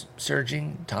who's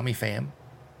surging, Tommy Pham?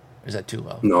 Or is that too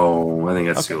low? No, I think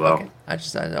that's too low. Okay.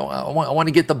 I want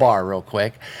to get the bar real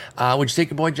quick. Would you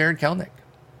take your boy Jared Kelenic?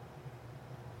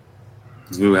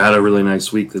 Who had a really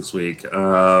nice week this week.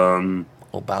 Little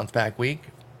bounce back week.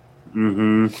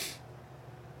 Mm-hmm.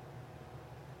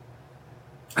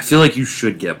 I feel like you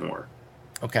should get more.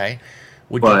 Okay.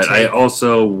 I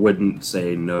also wouldn't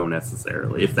say no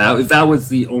necessarily. If that was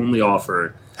the only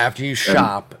offer. After you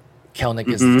shop, Kelenic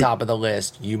is the top of the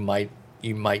list. You might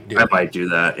do. I might do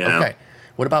that. Yeah. Okay.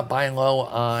 What about buying low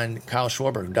on Kyle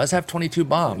Schwarber, who does have 22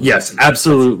 bombs? Yes,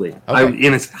 absolutely. Okay.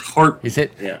 In his heart, he's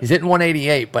hitting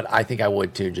 188, but I think I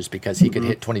would too, just because he could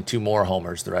hit 22 more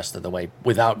homers the rest of the way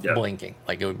without blinking.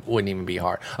 Like, it wouldn't even be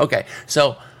hard. Okay,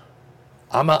 so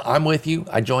I'm with you.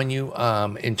 I join you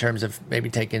in terms of maybe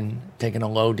taking a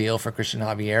low deal for Christian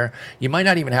Javier. You might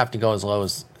not even have to go as low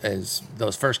as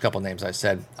those first couple names I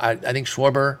said. I think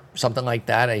Schwarber, something like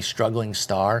that, a struggling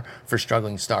star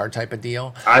type of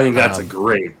deal. I think that's a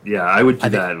great. Yeah, I would do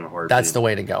that in a heartbeat. That's the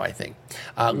way to go, I think.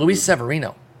 Luis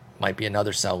Severino might be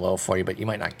another sell low for you, but you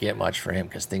might not get much for him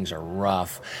because things are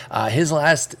rough. His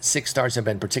last 6 starts have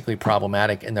been particularly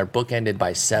problematic, and they're bookended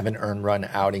by 7 earned run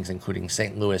outings, including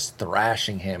St. Louis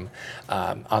thrashing him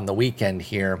on the weekend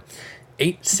here.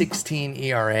 8.16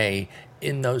 ERA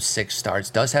in those 6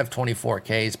 starts. Does have 24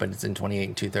 Ks, but it's in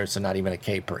 28 2/3, so not even a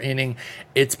K per inning.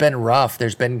 It's been rough.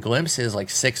 There's been glimpses,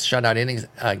 like 6 shutout innings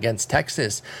against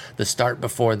Texas. The start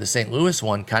before the St. Louis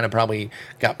one kind of probably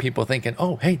got people thinking,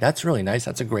 oh, hey, that's really nice.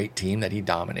 That's a great team that he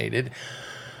dominated.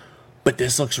 But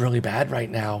this looks really bad right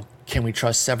now. Can we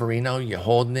trust Severino? You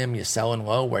holding him? You selling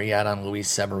low? Where you at on Luis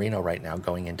Severino right now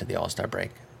going into the All-Star break?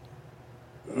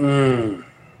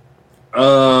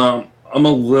 I'm a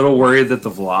little worried that the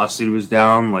velocity was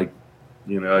down. Like,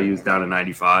 he was down to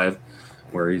 95,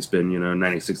 where he's been,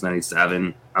 96,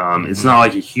 97. It's not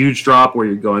like a huge drop where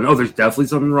you're going, oh, there's definitely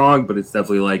something wrong, but it's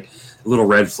definitely like a little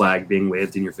red flag being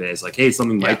waved in your face. Like, hey,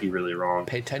 something might be really wrong.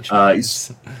 Pay attention.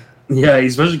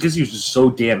 Especially because he was just so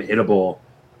damn hittable.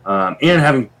 And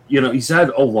having, he's had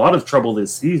a lot of trouble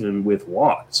this season with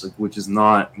walks, which is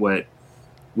not what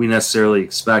we necessarily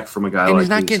expect from a guy like he's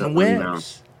not getting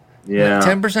whiffs. Yeah,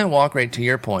 10% walk rate to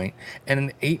your point, and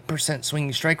an 8%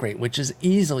 swinging strike rate, which is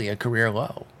easily a career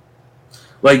low.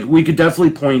 Like, we could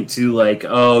definitely point to like,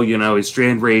 oh, his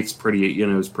strand rate's pretty,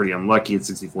 is pretty unlucky at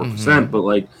 64%. But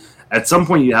like, at some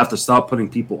point, you have to stop putting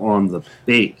people on the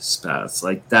base pass.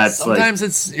 Like, that's sometimes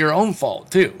it's your own fault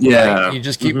too. Yeah, you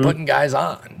just keep putting guys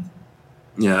on.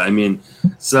 Yeah, I mean,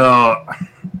 so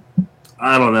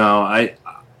I don't know.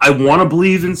 I want to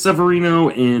believe in Severino,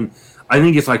 and I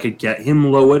think if I could get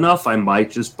him low enough, I might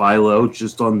just buy low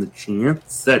just on the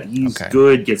chance that he's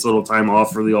good, gets a little time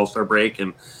off for the All-Star break,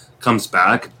 and comes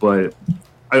back. But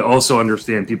I also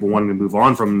understand people wanting to move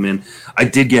on from him. And I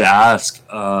did get asked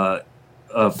for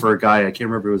a guy, I can't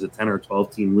remember if it was a 10 or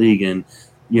 12 team league, and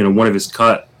one of his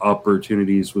cut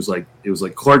opportunities was like, it was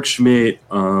like Clark Schmidt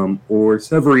or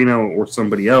Severino or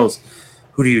somebody else.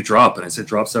 Who do you drop? And I said,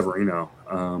 drop Severino.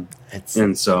 It's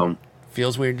and so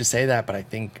feels weird to say that, but I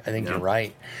think you're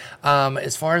right.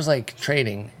 As far as like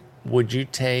trading, would you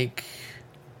take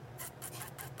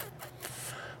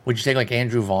like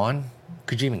Andrew Vaughn?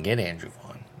 Could you even get Andrew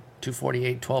Vaughn?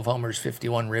 248, 12 homers,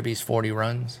 51 ribbies, 40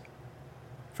 runs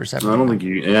for 7. I don't think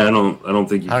you. Yeah, I don't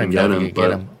think you can get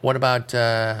him. What about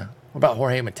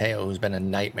Jorge Mateo, who's been a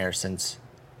nightmare since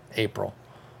April?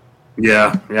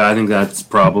 Yeah, I think that's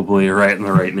probably right in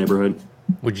the right neighborhood.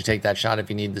 Would you take that shot if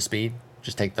you need the speed?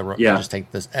 Just take the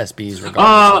SBs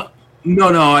regardless.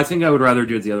 No. I think I would rather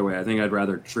do it the other way. I think I'd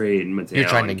rather trade Mateo. You're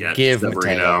trying to give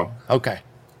Mateo. Okay.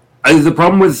 The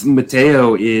problem with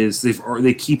Mateo is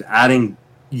they keep adding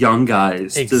young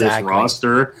guys to this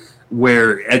roster,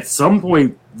 where at some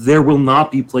point there will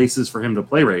not be places for him to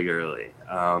play regularly,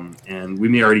 and we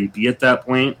may already be at that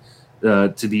point.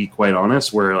 To be quite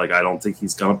honest, where like I don't think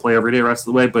he's gonna play every day the rest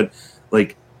of the way, but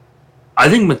like I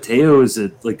think Mateo is a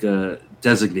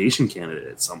designation candidate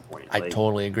at some point. I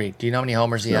totally agree. Do you know how many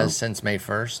homers he has since May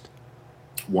 1st?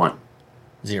 1.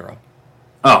 0.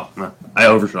 Oh, I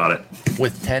overshot it.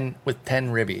 With 10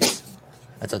 ribbies.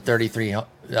 That's a 33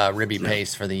 ribby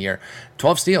pace for the year.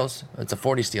 12 steals. It's a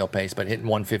 40 steal pace, but hitting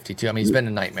 152. I mean, he's been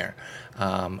a nightmare.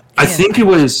 I think it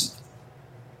was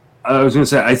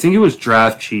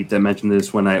Draft Cheat that mentioned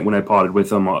this when I potted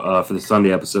with him for the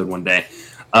Sunday episode one day.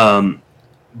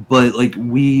 But like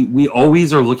we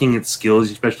always are looking at skills,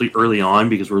 especially early on,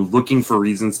 because we're looking for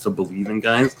reasons to believe in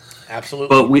guys.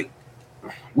 Absolutely. But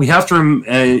we have to,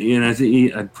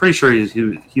 I'm pretty sure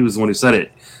he was the one who said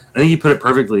it. I think he put it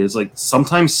perfectly. It's like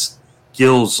sometimes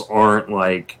skills aren't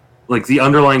like the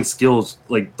underlying skills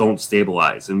like don't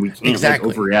stabilize, and we can't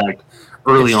overreact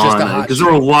early on, because there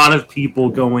were a lot of people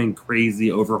going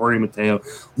crazy over Jorge Mateo.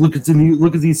 Look at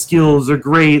these skills; they're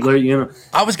great. Like,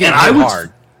 I was getting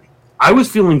hard. I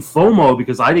was feeling FOMO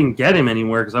because I didn't get him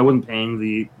anywhere because I wasn't paying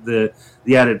the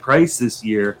added price this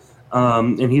year.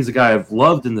 And he's a guy I've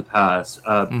loved in the past,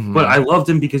 but I loved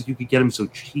him because you could get him so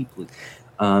cheaply.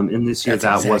 And this year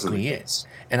wasn't the case.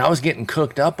 And I was getting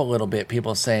cooked up a little bit.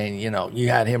 People saying, you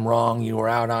had him wrong. You were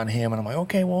out on him. And I'm like,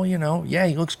 okay, well, yeah,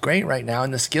 he looks great right now.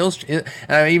 And the skills, and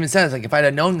I even said, it's like, if I'd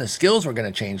have known the skills were going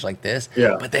to change like this,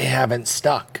 but they haven't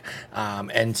stuck.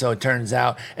 And so it turns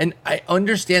out, and I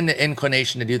understand the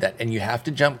inclination to do that. And you have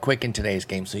to jump quick in today's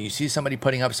game. So you see somebody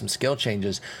putting up some skill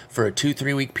changes for a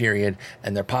 2-3 week period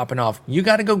and they're popping off. You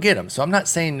got to go get them. So I'm not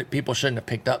saying that people shouldn't have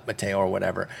picked up Mateo or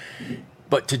whatever.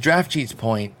 But to Draft Cheat's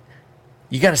point,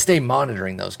 you got to stay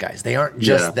monitoring those guys. They aren't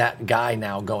just that guy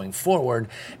now going forward.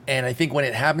 And I think when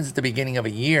it happens at the beginning of a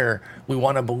year, we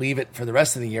want to believe it for the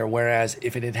rest of the year. Whereas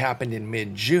if it had happened in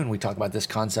mid-June, we talk about this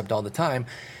concept all the time,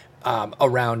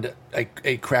 around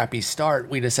a crappy start,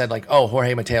 we'd have said like, oh,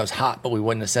 Jorge Mateo's hot, but we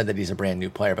wouldn't have said that he's a brand new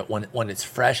player. But when it's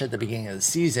fresh at the beginning of the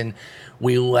season,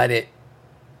 we let it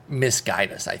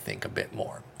misguide us, I think, a bit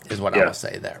more. Is what I will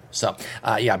say there. So,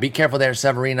 be careful there,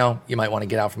 Severino. You might want to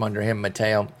get out from under him.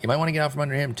 Mateo, you might want to get out from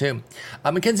under him too.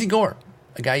 Mackenzie Gore,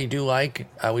 a guy you do like.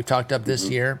 We've talked up this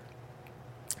year.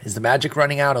 Is the magic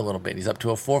running out a little bit? He's up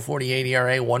to a 4.48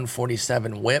 ERA,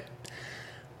 1.47 WHIP.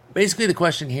 Basically, the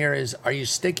question here is: are you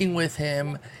sticking with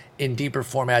him in deeper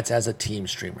formats as a team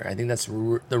streamer? I think that's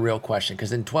the real question,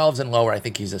 because in 12s and lower, I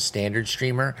think he's a standard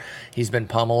streamer. He's been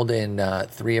pummeled in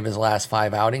 3 of his last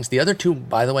 5 outings. The other 2,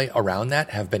 by the way, around that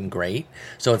have been great.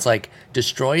 So it's like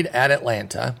destroyed at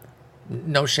Atlanta.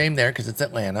 No shame there because it's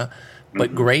Atlanta.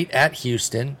 But great at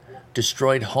Houston.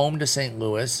 Destroyed home to St.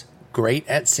 Louis. Great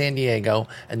at San Diego.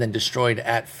 And then destroyed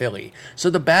at Philly.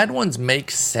 So the bad ones make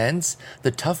sense.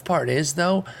 The tough part is,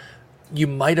 though, you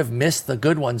might have missed the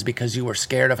good ones because you were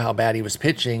scared of how bad he was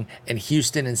pitching. And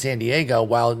Houston and San Diego,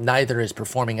 while neither is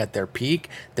performing at their peak,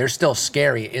 they're still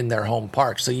scary in their home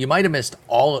park. So you might have missed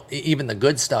even the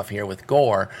good stuff here with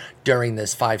Gore during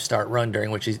this 5-start run,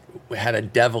 during which he had a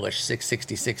devilish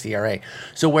 6.66 ERA.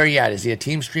 So where are you at? Is he a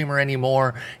team streamer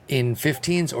anymore in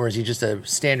 15s, or is he just a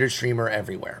standard streamer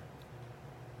everywhere?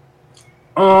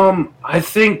 I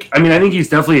think he's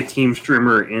definitely a team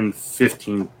streamer in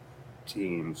 15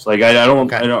 teams. Like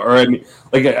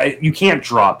you can't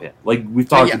drop it. Like we've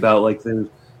talked about, like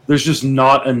there's just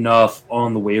not enough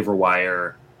on the waiver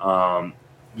wire, and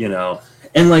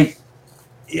like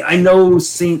I know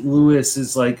St. Louis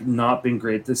is like not been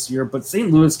great this year, but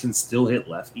St. Louis can still hit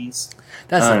lefties.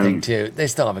 That's the thing too. They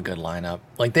still have a good lineup.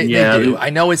 Like they do. I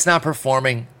know it's not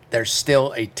performing. They're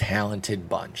still a talented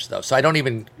bunch though. So I don't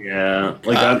even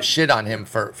shit on him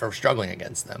for struggling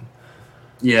against them.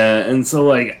 Yeah, and so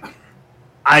like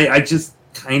I just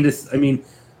kind of,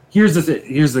 here's the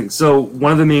thing. So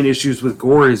one of the main issues with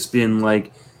Gore has been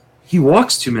like he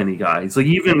walks too many guys. Like,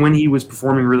 even when he was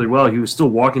performing really well, he was still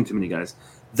walking too many guys.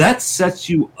 That sets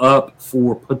you up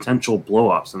for potential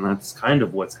blow-ups, and that's kind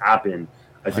of what's happened,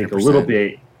 I think, 100%. a little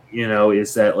bit,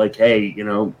 is that, like, hey,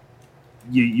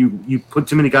 you put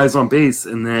too many guys on base,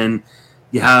 and then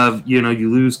you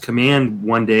lose command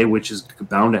one day, which is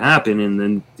bound to happen, and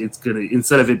then it's going to,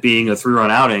 instead of it being a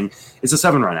 3-run outing, it's a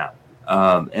 7-run out.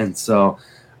 And so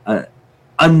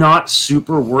I'm not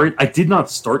super worried. I did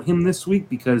not start him this week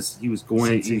because he's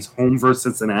home versus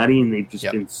Cincinnati, and they've just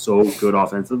been so good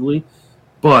offensively.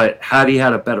 But had he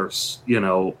had a better,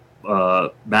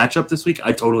 matchup this week,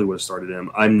 I totally would have started him.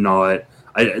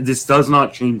 This does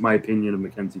not change my opinion of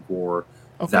Mackenzie Gore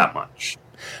that much.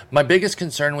 My biggest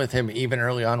concern with him, even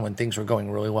early on when things were going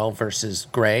really well versus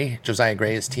Josiah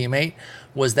Gray, his teammate,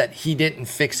 was that he didn't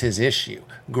fix his issue.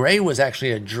 Gray was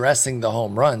actually addressing the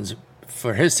home runs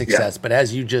for his success, but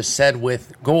as you just said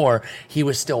with Gore, he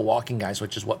was still walking guys,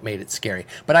 which is what made it scary.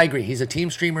 But I agree, he's a team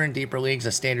streamer in deeper leagues,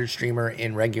 a standard streamer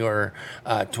in regular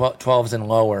 12s and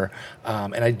lower,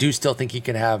 and I do still think he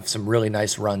could have some really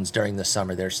nice runs during the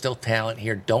summer. There's still talent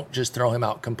here. Don't just throw him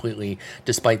out completely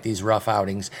despite these rough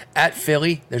outings. At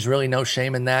Philly, there's really no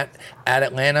shame in that. At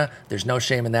Atlanta, there's no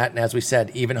shame in that. And as we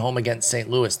said, even home against St.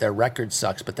 Louis, their record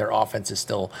sucks, but their offense is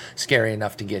still scary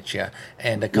enough to get you.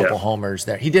 And a couple homers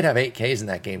there. He did have 8 Ks in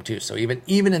that game too, so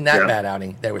even in that bad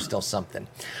outing, there was still something.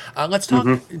 Let's talk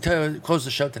to close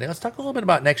the show today. Let's talk a little bit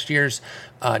about next year's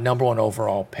number 1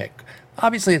 overall pick.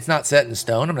 Obviously, it's not set in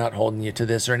stone. I'm not holding you to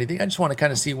this or anything. I just want to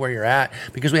kind of see where you're at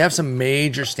because we have some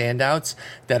major standouts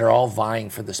that are all vying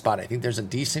for the spot. I think there's a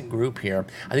decent group here.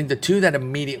 I think the 2 that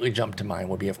immediately jump to mind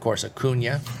would be, of course,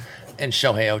 Acuna and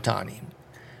Shohei Ohtani.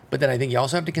 But then I think you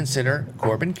also have to consider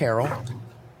Corbin Carroll,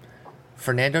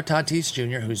 Fernando Tatis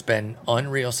Jr., who's been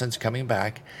unreal since coming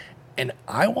back. And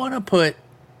I want to put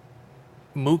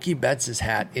Mookie Betts'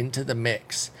 hat into the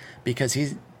mix because he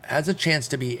has a chance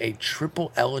to be a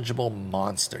triple eligible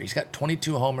monster. He's got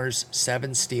 22 homers,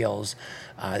 7 steals.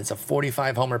 It's a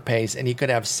 45 homer pace, and he could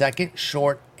have second,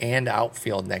 short, and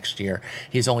outfield next year.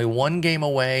 He's only 1 game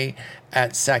away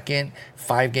at second,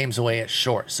 5 games away at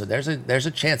short. So there's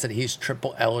a chance that he's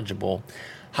triple eligible.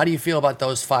 How do you feel about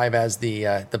those 5 as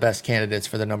the best candidates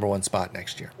for the number 1 spot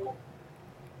next year?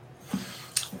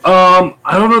 I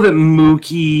don't know that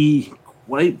Mookie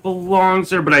quite belongs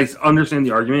there, but I understand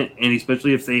the argument, and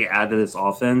especially if they add to this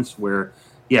offense where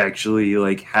he actually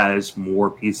has more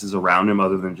pieces around him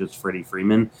other than just Freddie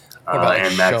Freeman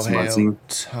and Max Muncy.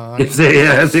 If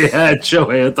they had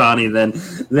Shohei Ohtani,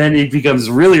 then it becomes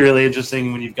really, really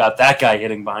interesting when you've got that guy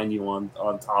hitting behind you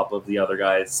on top of the other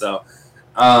guys. So.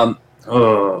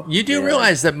 You do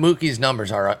realize that Mookie's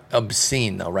numbers are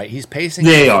obscene, though, right? He's pacing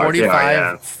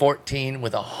 45-14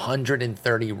 with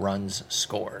 130 runs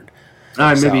scored.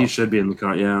 Maybe he should be in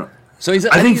the So I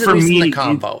think he's at least in the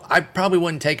combo. I probably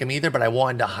wouldn't take him either, but I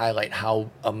wanted to highlight how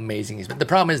amazing he's been. The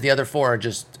problem is the other 4 are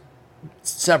just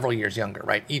several years younger,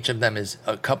 right? Each of them is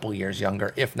a couple years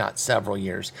younger, if not several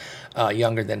years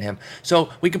younger than him. So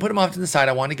we can put him off to the side.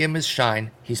 I want to give him his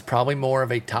shine. He's probably more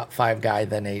of a top 5 guy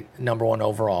than a number 1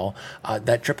 overall.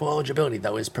 That triple eligibility,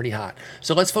 though, is pretty hot.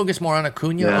 So let's focus more on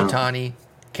Acuna, Ohtani,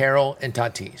 Carroll, and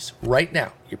Tatis. Right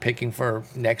now, you're picking for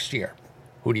next year.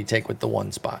 Who do you take with the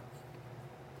 1 spot?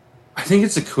 I think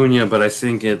it's Acuna, but I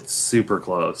think it's super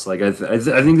close. I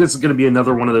think this is going to be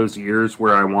another one of those years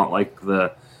where I want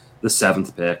the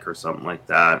 7th pick or something like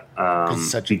that.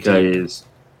 Because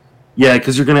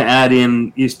you're going to add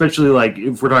in, especially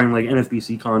if we're talking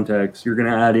NFBC context, you're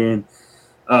going to add in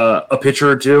a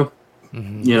pitcher or 2.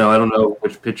 Mm-hmm. I don't know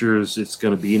which pitchers it's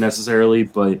going to be necessarily,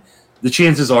 but the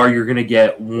chances are you're going to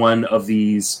get one of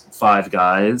these 5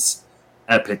 guys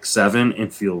at pick 7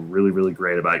 and feel really, really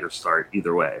great about your start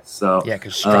either way. So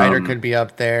because Strider could be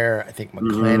up there. I think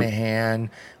McClanahan.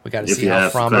 We got to see how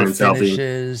Frommer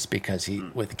finishes because he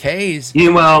with K's.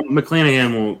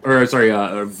 McClanahan won't,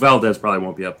 Valdez probably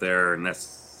won't be up there, and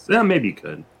maybe he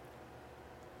could.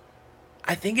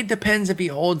 I think it depends if he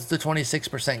holds the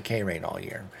 26% K rate all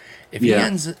year. If he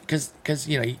ends, because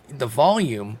the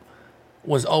volume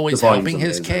was always helping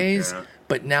his Ks. Yeah.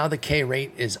 But now the K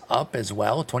rate is up as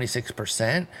well,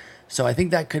 26%. So I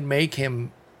think that could make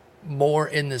him more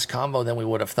in this combo than we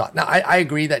would have thought. Now, I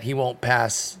agree that he won't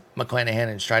pass McClanahan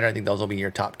and Strider. I think those will be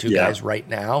your top 2 guys right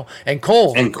now. And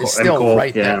Cole is still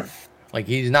right there.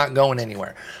 He's not going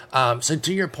anywhere. So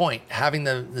to your point, having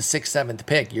the 6th, 7th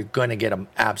pick, you're going to get an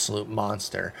absolute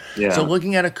monster. Yeah. So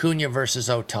looking at Acuna versus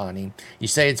Ohtani, you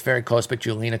say it's very close, but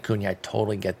you lean Acuna. I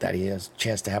totally get that. He has a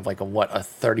chance to have a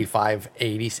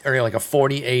 35-80 or a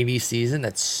 40-80 season.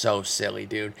 That's so silly,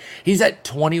 dude. He's at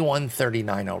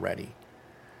 21-39 already.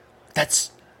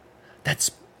 That's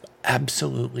That's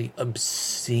absolutely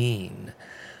obscene.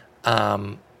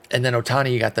 And then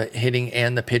Ohtani, you got the hitting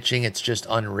and the pitching. It's just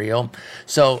unreal.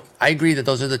 So I agree that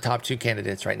those are the top two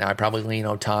candidates right now. I probably lean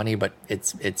Ohtani, but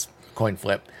it's coin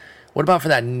flip. What about for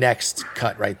that next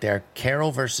cut right there?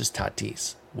 Carroll versus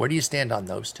Tatis. Where do you stand on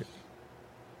those two?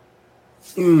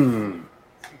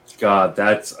 God,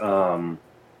 that's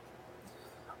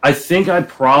I think I'd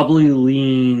probably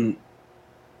lean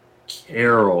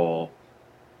Carroll.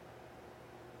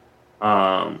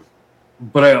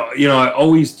 But I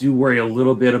always do worry a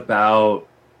little bit about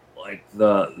like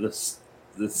the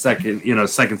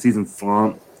second season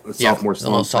slump, the sophomore slump, a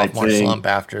little sophomore slump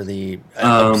after the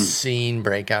obscene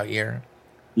breakout year.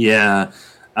 Yeah,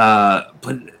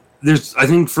 but I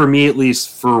think for me at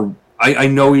least, I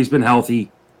know he's been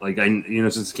healthy. Like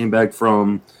since he came back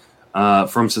from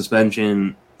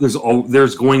suspension,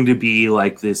 there's going to be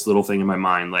like this little thing in my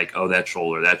mind, like that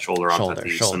shoulder on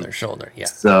Tatis. Shoulder. Yeah.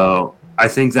 So I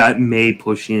think that may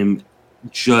push him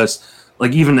just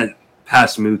like even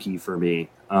past Mookie for me.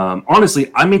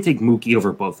 Honestly, I may take Mookie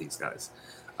over both these guys.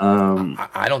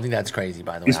 I don't think that's crazy,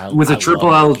 by the way. With a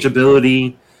triple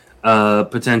eligibility,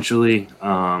 potentially.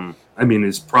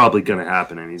 It's probably going to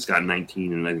happen, and he's got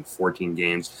 19 and I think 14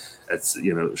 games. That's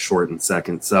short and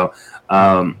second. So,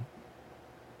 I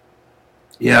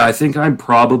think I'm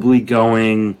probably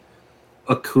going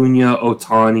Acuna,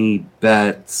 Ohtani,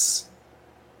 Betts,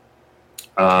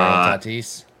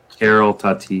 Carroll,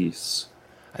 Tatis.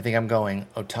 I think I'm going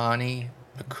Ohtani,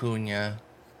 Acuna,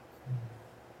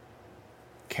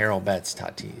 Carroll, Betts,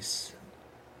 Tatis.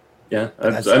 Yeah,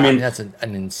 that's an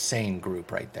insane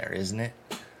group right there, isn't it?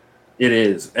 It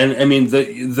is, and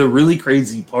the really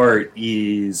crazy part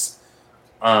is,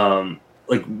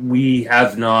 we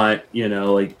have not,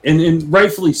 and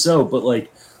rightfully so, but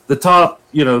like the top,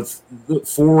 the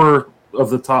four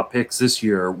of the top picks this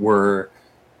year were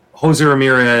Jose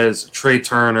Ramirez, Trey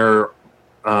Turner,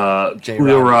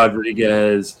 Julio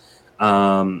Rodriguez,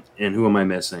 and who am I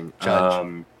missing?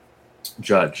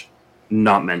 Judge,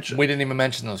 not mentioned. We didn't even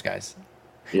mention those guys.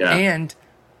 Yeah, and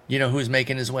who's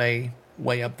making his way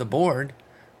up the board?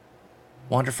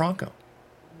 Wander Franco.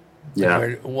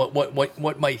 Yeah.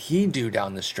 What might he do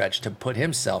down the stretch to put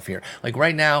himself here? Like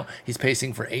right now, he's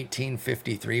pacing for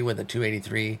 1853 with a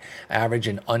 283 average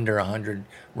and under 100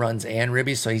 runs and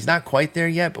ribbies. So he's not quite there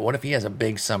yet. But what if he has a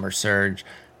big summer surge?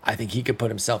 I think he could put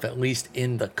himself at least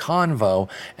in the convo,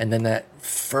 and then that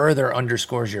further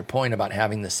underscores your point about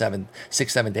having the 6th,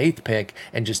 7th, 8th pick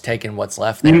and just taking what's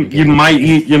left there. You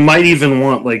might even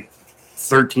want like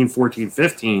 13, 14,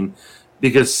 15.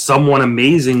 Because someone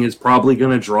amazing is probably going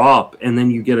to drop, and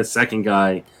then you get a second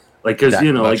guy, because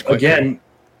again,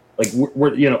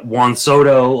 we're Juan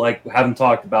Soto, like haven't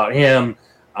talked about him.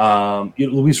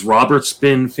 Luis Roberts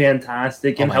been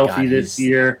fantastic and healthy this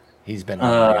year. He's been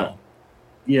unreal.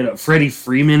 Freddie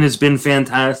Freeman has been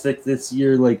fantastic this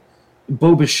year. Like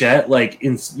Bo Bichette,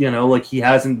 he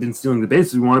hasn't been stealing the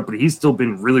bases we wanted, but he's still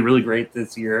been really, really great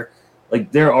this year.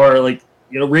 Like there are Randy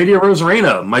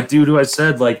Arozarena, my dude, who I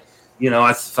said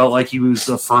I felt like he was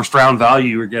a first-round value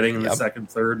you were getting in the second,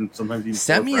 third, and sometimes even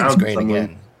Semion's great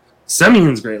again.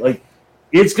 Semion's great. Like,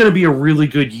 it's going to be a really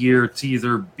good year to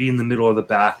either be in the middle or the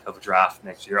back of a draft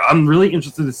next year. I'm really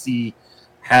interested to see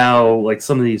how,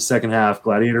 some of these second-half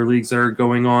gladiator leagues that are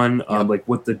going on,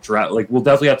 what the draft... we'll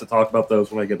definitely have to talk about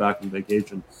those when I get back from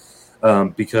vacation,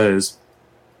 because,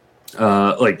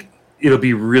 it'll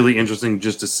be really interesting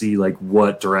just to see,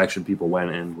 what direction people went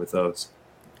in with those.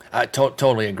 I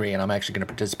totally agree, and I'm actually going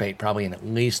to participate probably in at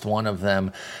least one of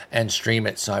them and stream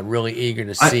it. So I'm really eager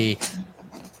to see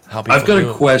how people. I've got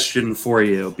a question for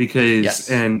you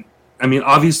because,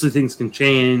 obviously things can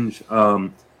change,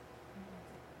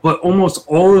 but almost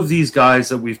all of these guys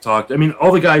that we've talked,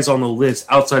 all the guys on the list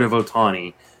outside of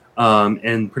Ohtani,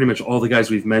 and pretty much all the guys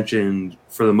we've mentioned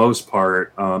for the most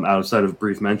part, outside of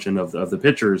brief mention of the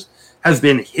pitchers, have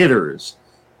been hitters.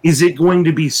 Is it going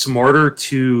to be smarter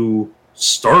to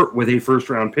start with a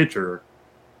first-round pitcher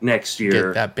next year?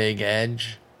 Get that big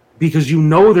edge. Because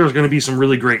there's going to be some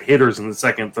really great hitters in the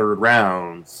second, third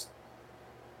rounds.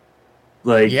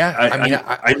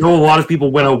 I know a lot of people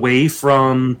went away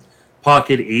from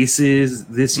pocket aces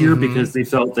this year because they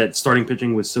felt that starting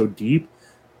pitching was so deep.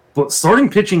 But starting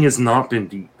pitching has not been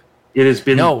deep. It has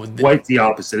been quite the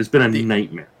opposite. It's been a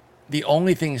nightmare. The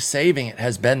only thing saving it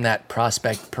has been that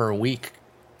prospect per week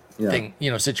thing,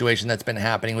 situation that's been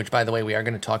happening, which, by the way, we are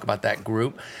going to talk about that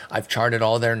group. I've charted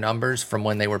all their numbers from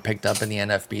when they were picked up in the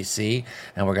NFBC,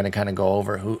 and we're going to kind of go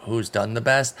over who's done the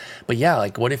best. But yeah,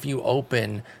 what if you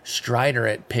open Strider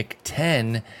at pick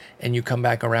 10 and you come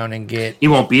back around and get... He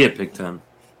won't be at pick 10.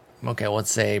 Okay,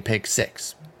 let's say pick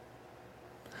 6.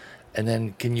 And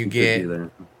then could you get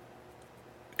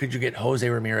Jose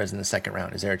Ramirez in the second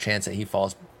round? Is there a chance that he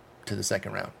falls to the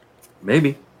second round?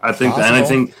 Maybe. I think there's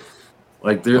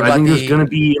going to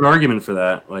be an argument for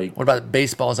that. Like, what about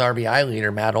baseball's RBI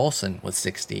leader Matt Olson with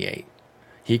 68?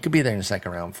 He could be there in the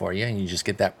second round for you, and you just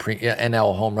get that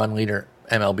NL home run leader,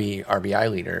 MLB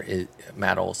RBI leader is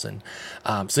Matt Olson.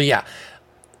 So yeah,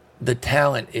 the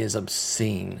talent is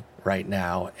obscene right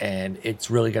now, and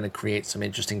it's really going to create some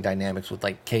interesting dynamics with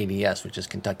like KDS, which is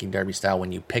Kentucky Derby style.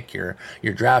 When you pick your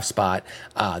draft spot,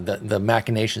 the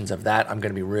machinations of that, I'm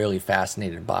going to be really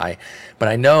fascinated by. But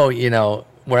I know,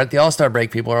 we're at the All-Star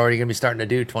break. People are already going to be starting to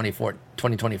do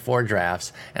 2024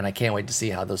 drafts, and I can't wait to see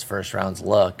how those first rounds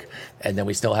look. And then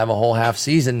we still have a whole half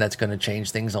season that's going to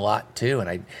change things a lot too. And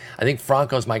I think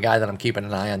Franco's my guy that I'm keeping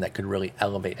an eye on that could really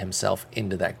elevate himself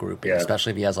into that group,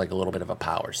 especially if he has like a little bit of a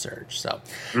power surge. So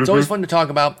it's always fun to talk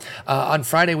about. On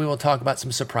Friday, we will talk about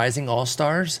some surprising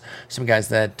All-Stars, some guys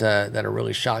that are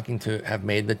really shocking to have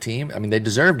made the team. I mean, they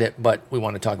deserved it, but we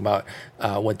want to talk about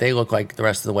what they look like the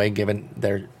rest of the way given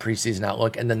their preseason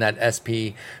outlook. And then that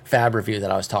SP Fab review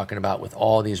that I was talking about with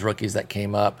all these rookies that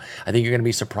came up. I think you're going to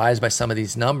be surprised by some of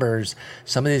these numbers.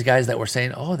 Some of these guys that were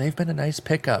saying, oh, they've been a nice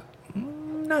pickup.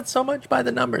 Not so much by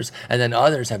the numbers. And then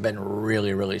others have been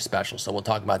really, really special. So we'll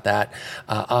talk about that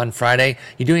on Friday.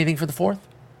 You do anything for the 4th?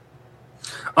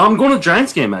 I'm going to the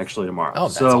Giants game actually tomorrow. Oh,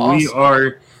 that's awesome. We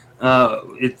are...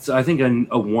 it's, I think,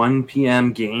 a 1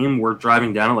 p.m. game. We're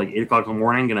driving down at like 8 o'clock in the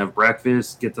morning, going to have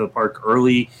breakfast, get to the park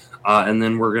early, and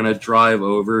then we're going to drive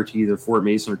over to either Fort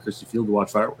Mason or Christie Field to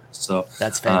watch fireworks. So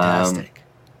that's fantastic.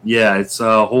 Yeah, it's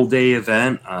a whole day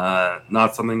event.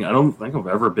 Not something I don't think I've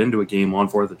ever been to a game on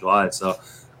 4th of July. So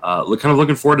kind of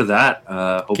looking forward to that.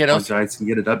 Hope the Giants can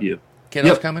get a W.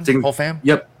 Kiddos coming? Whole fam?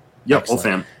 Yep, Excellent. Whole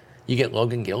fam. You get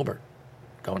Logan Gilbert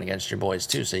going against your boys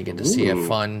too, so you get to see a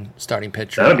fun starting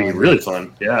pitcher. That'd be really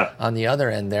fun, yeah. On the other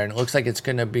end there, and it looks like it's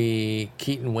going to be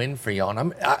Keaton Wynn for y'all.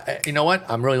 And you know what?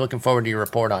 I'm really looking forward to your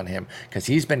report on him because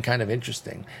he's been kind of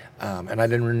interesting, and I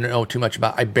didn't know too much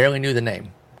about. I barely knew the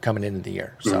name coming into the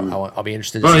year, so I'll be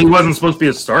interested. Well, he wasn't supposed to be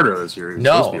a starter this year. He was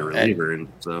supposed to be a reliever, and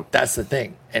so that's the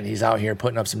thing. And he's out here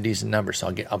putting up some decent numbers.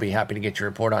 So I'll be happy to get your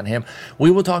report on him. We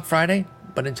will talk Friday,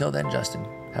 but until then, Justin,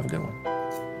 have a good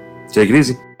one. Take it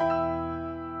easy.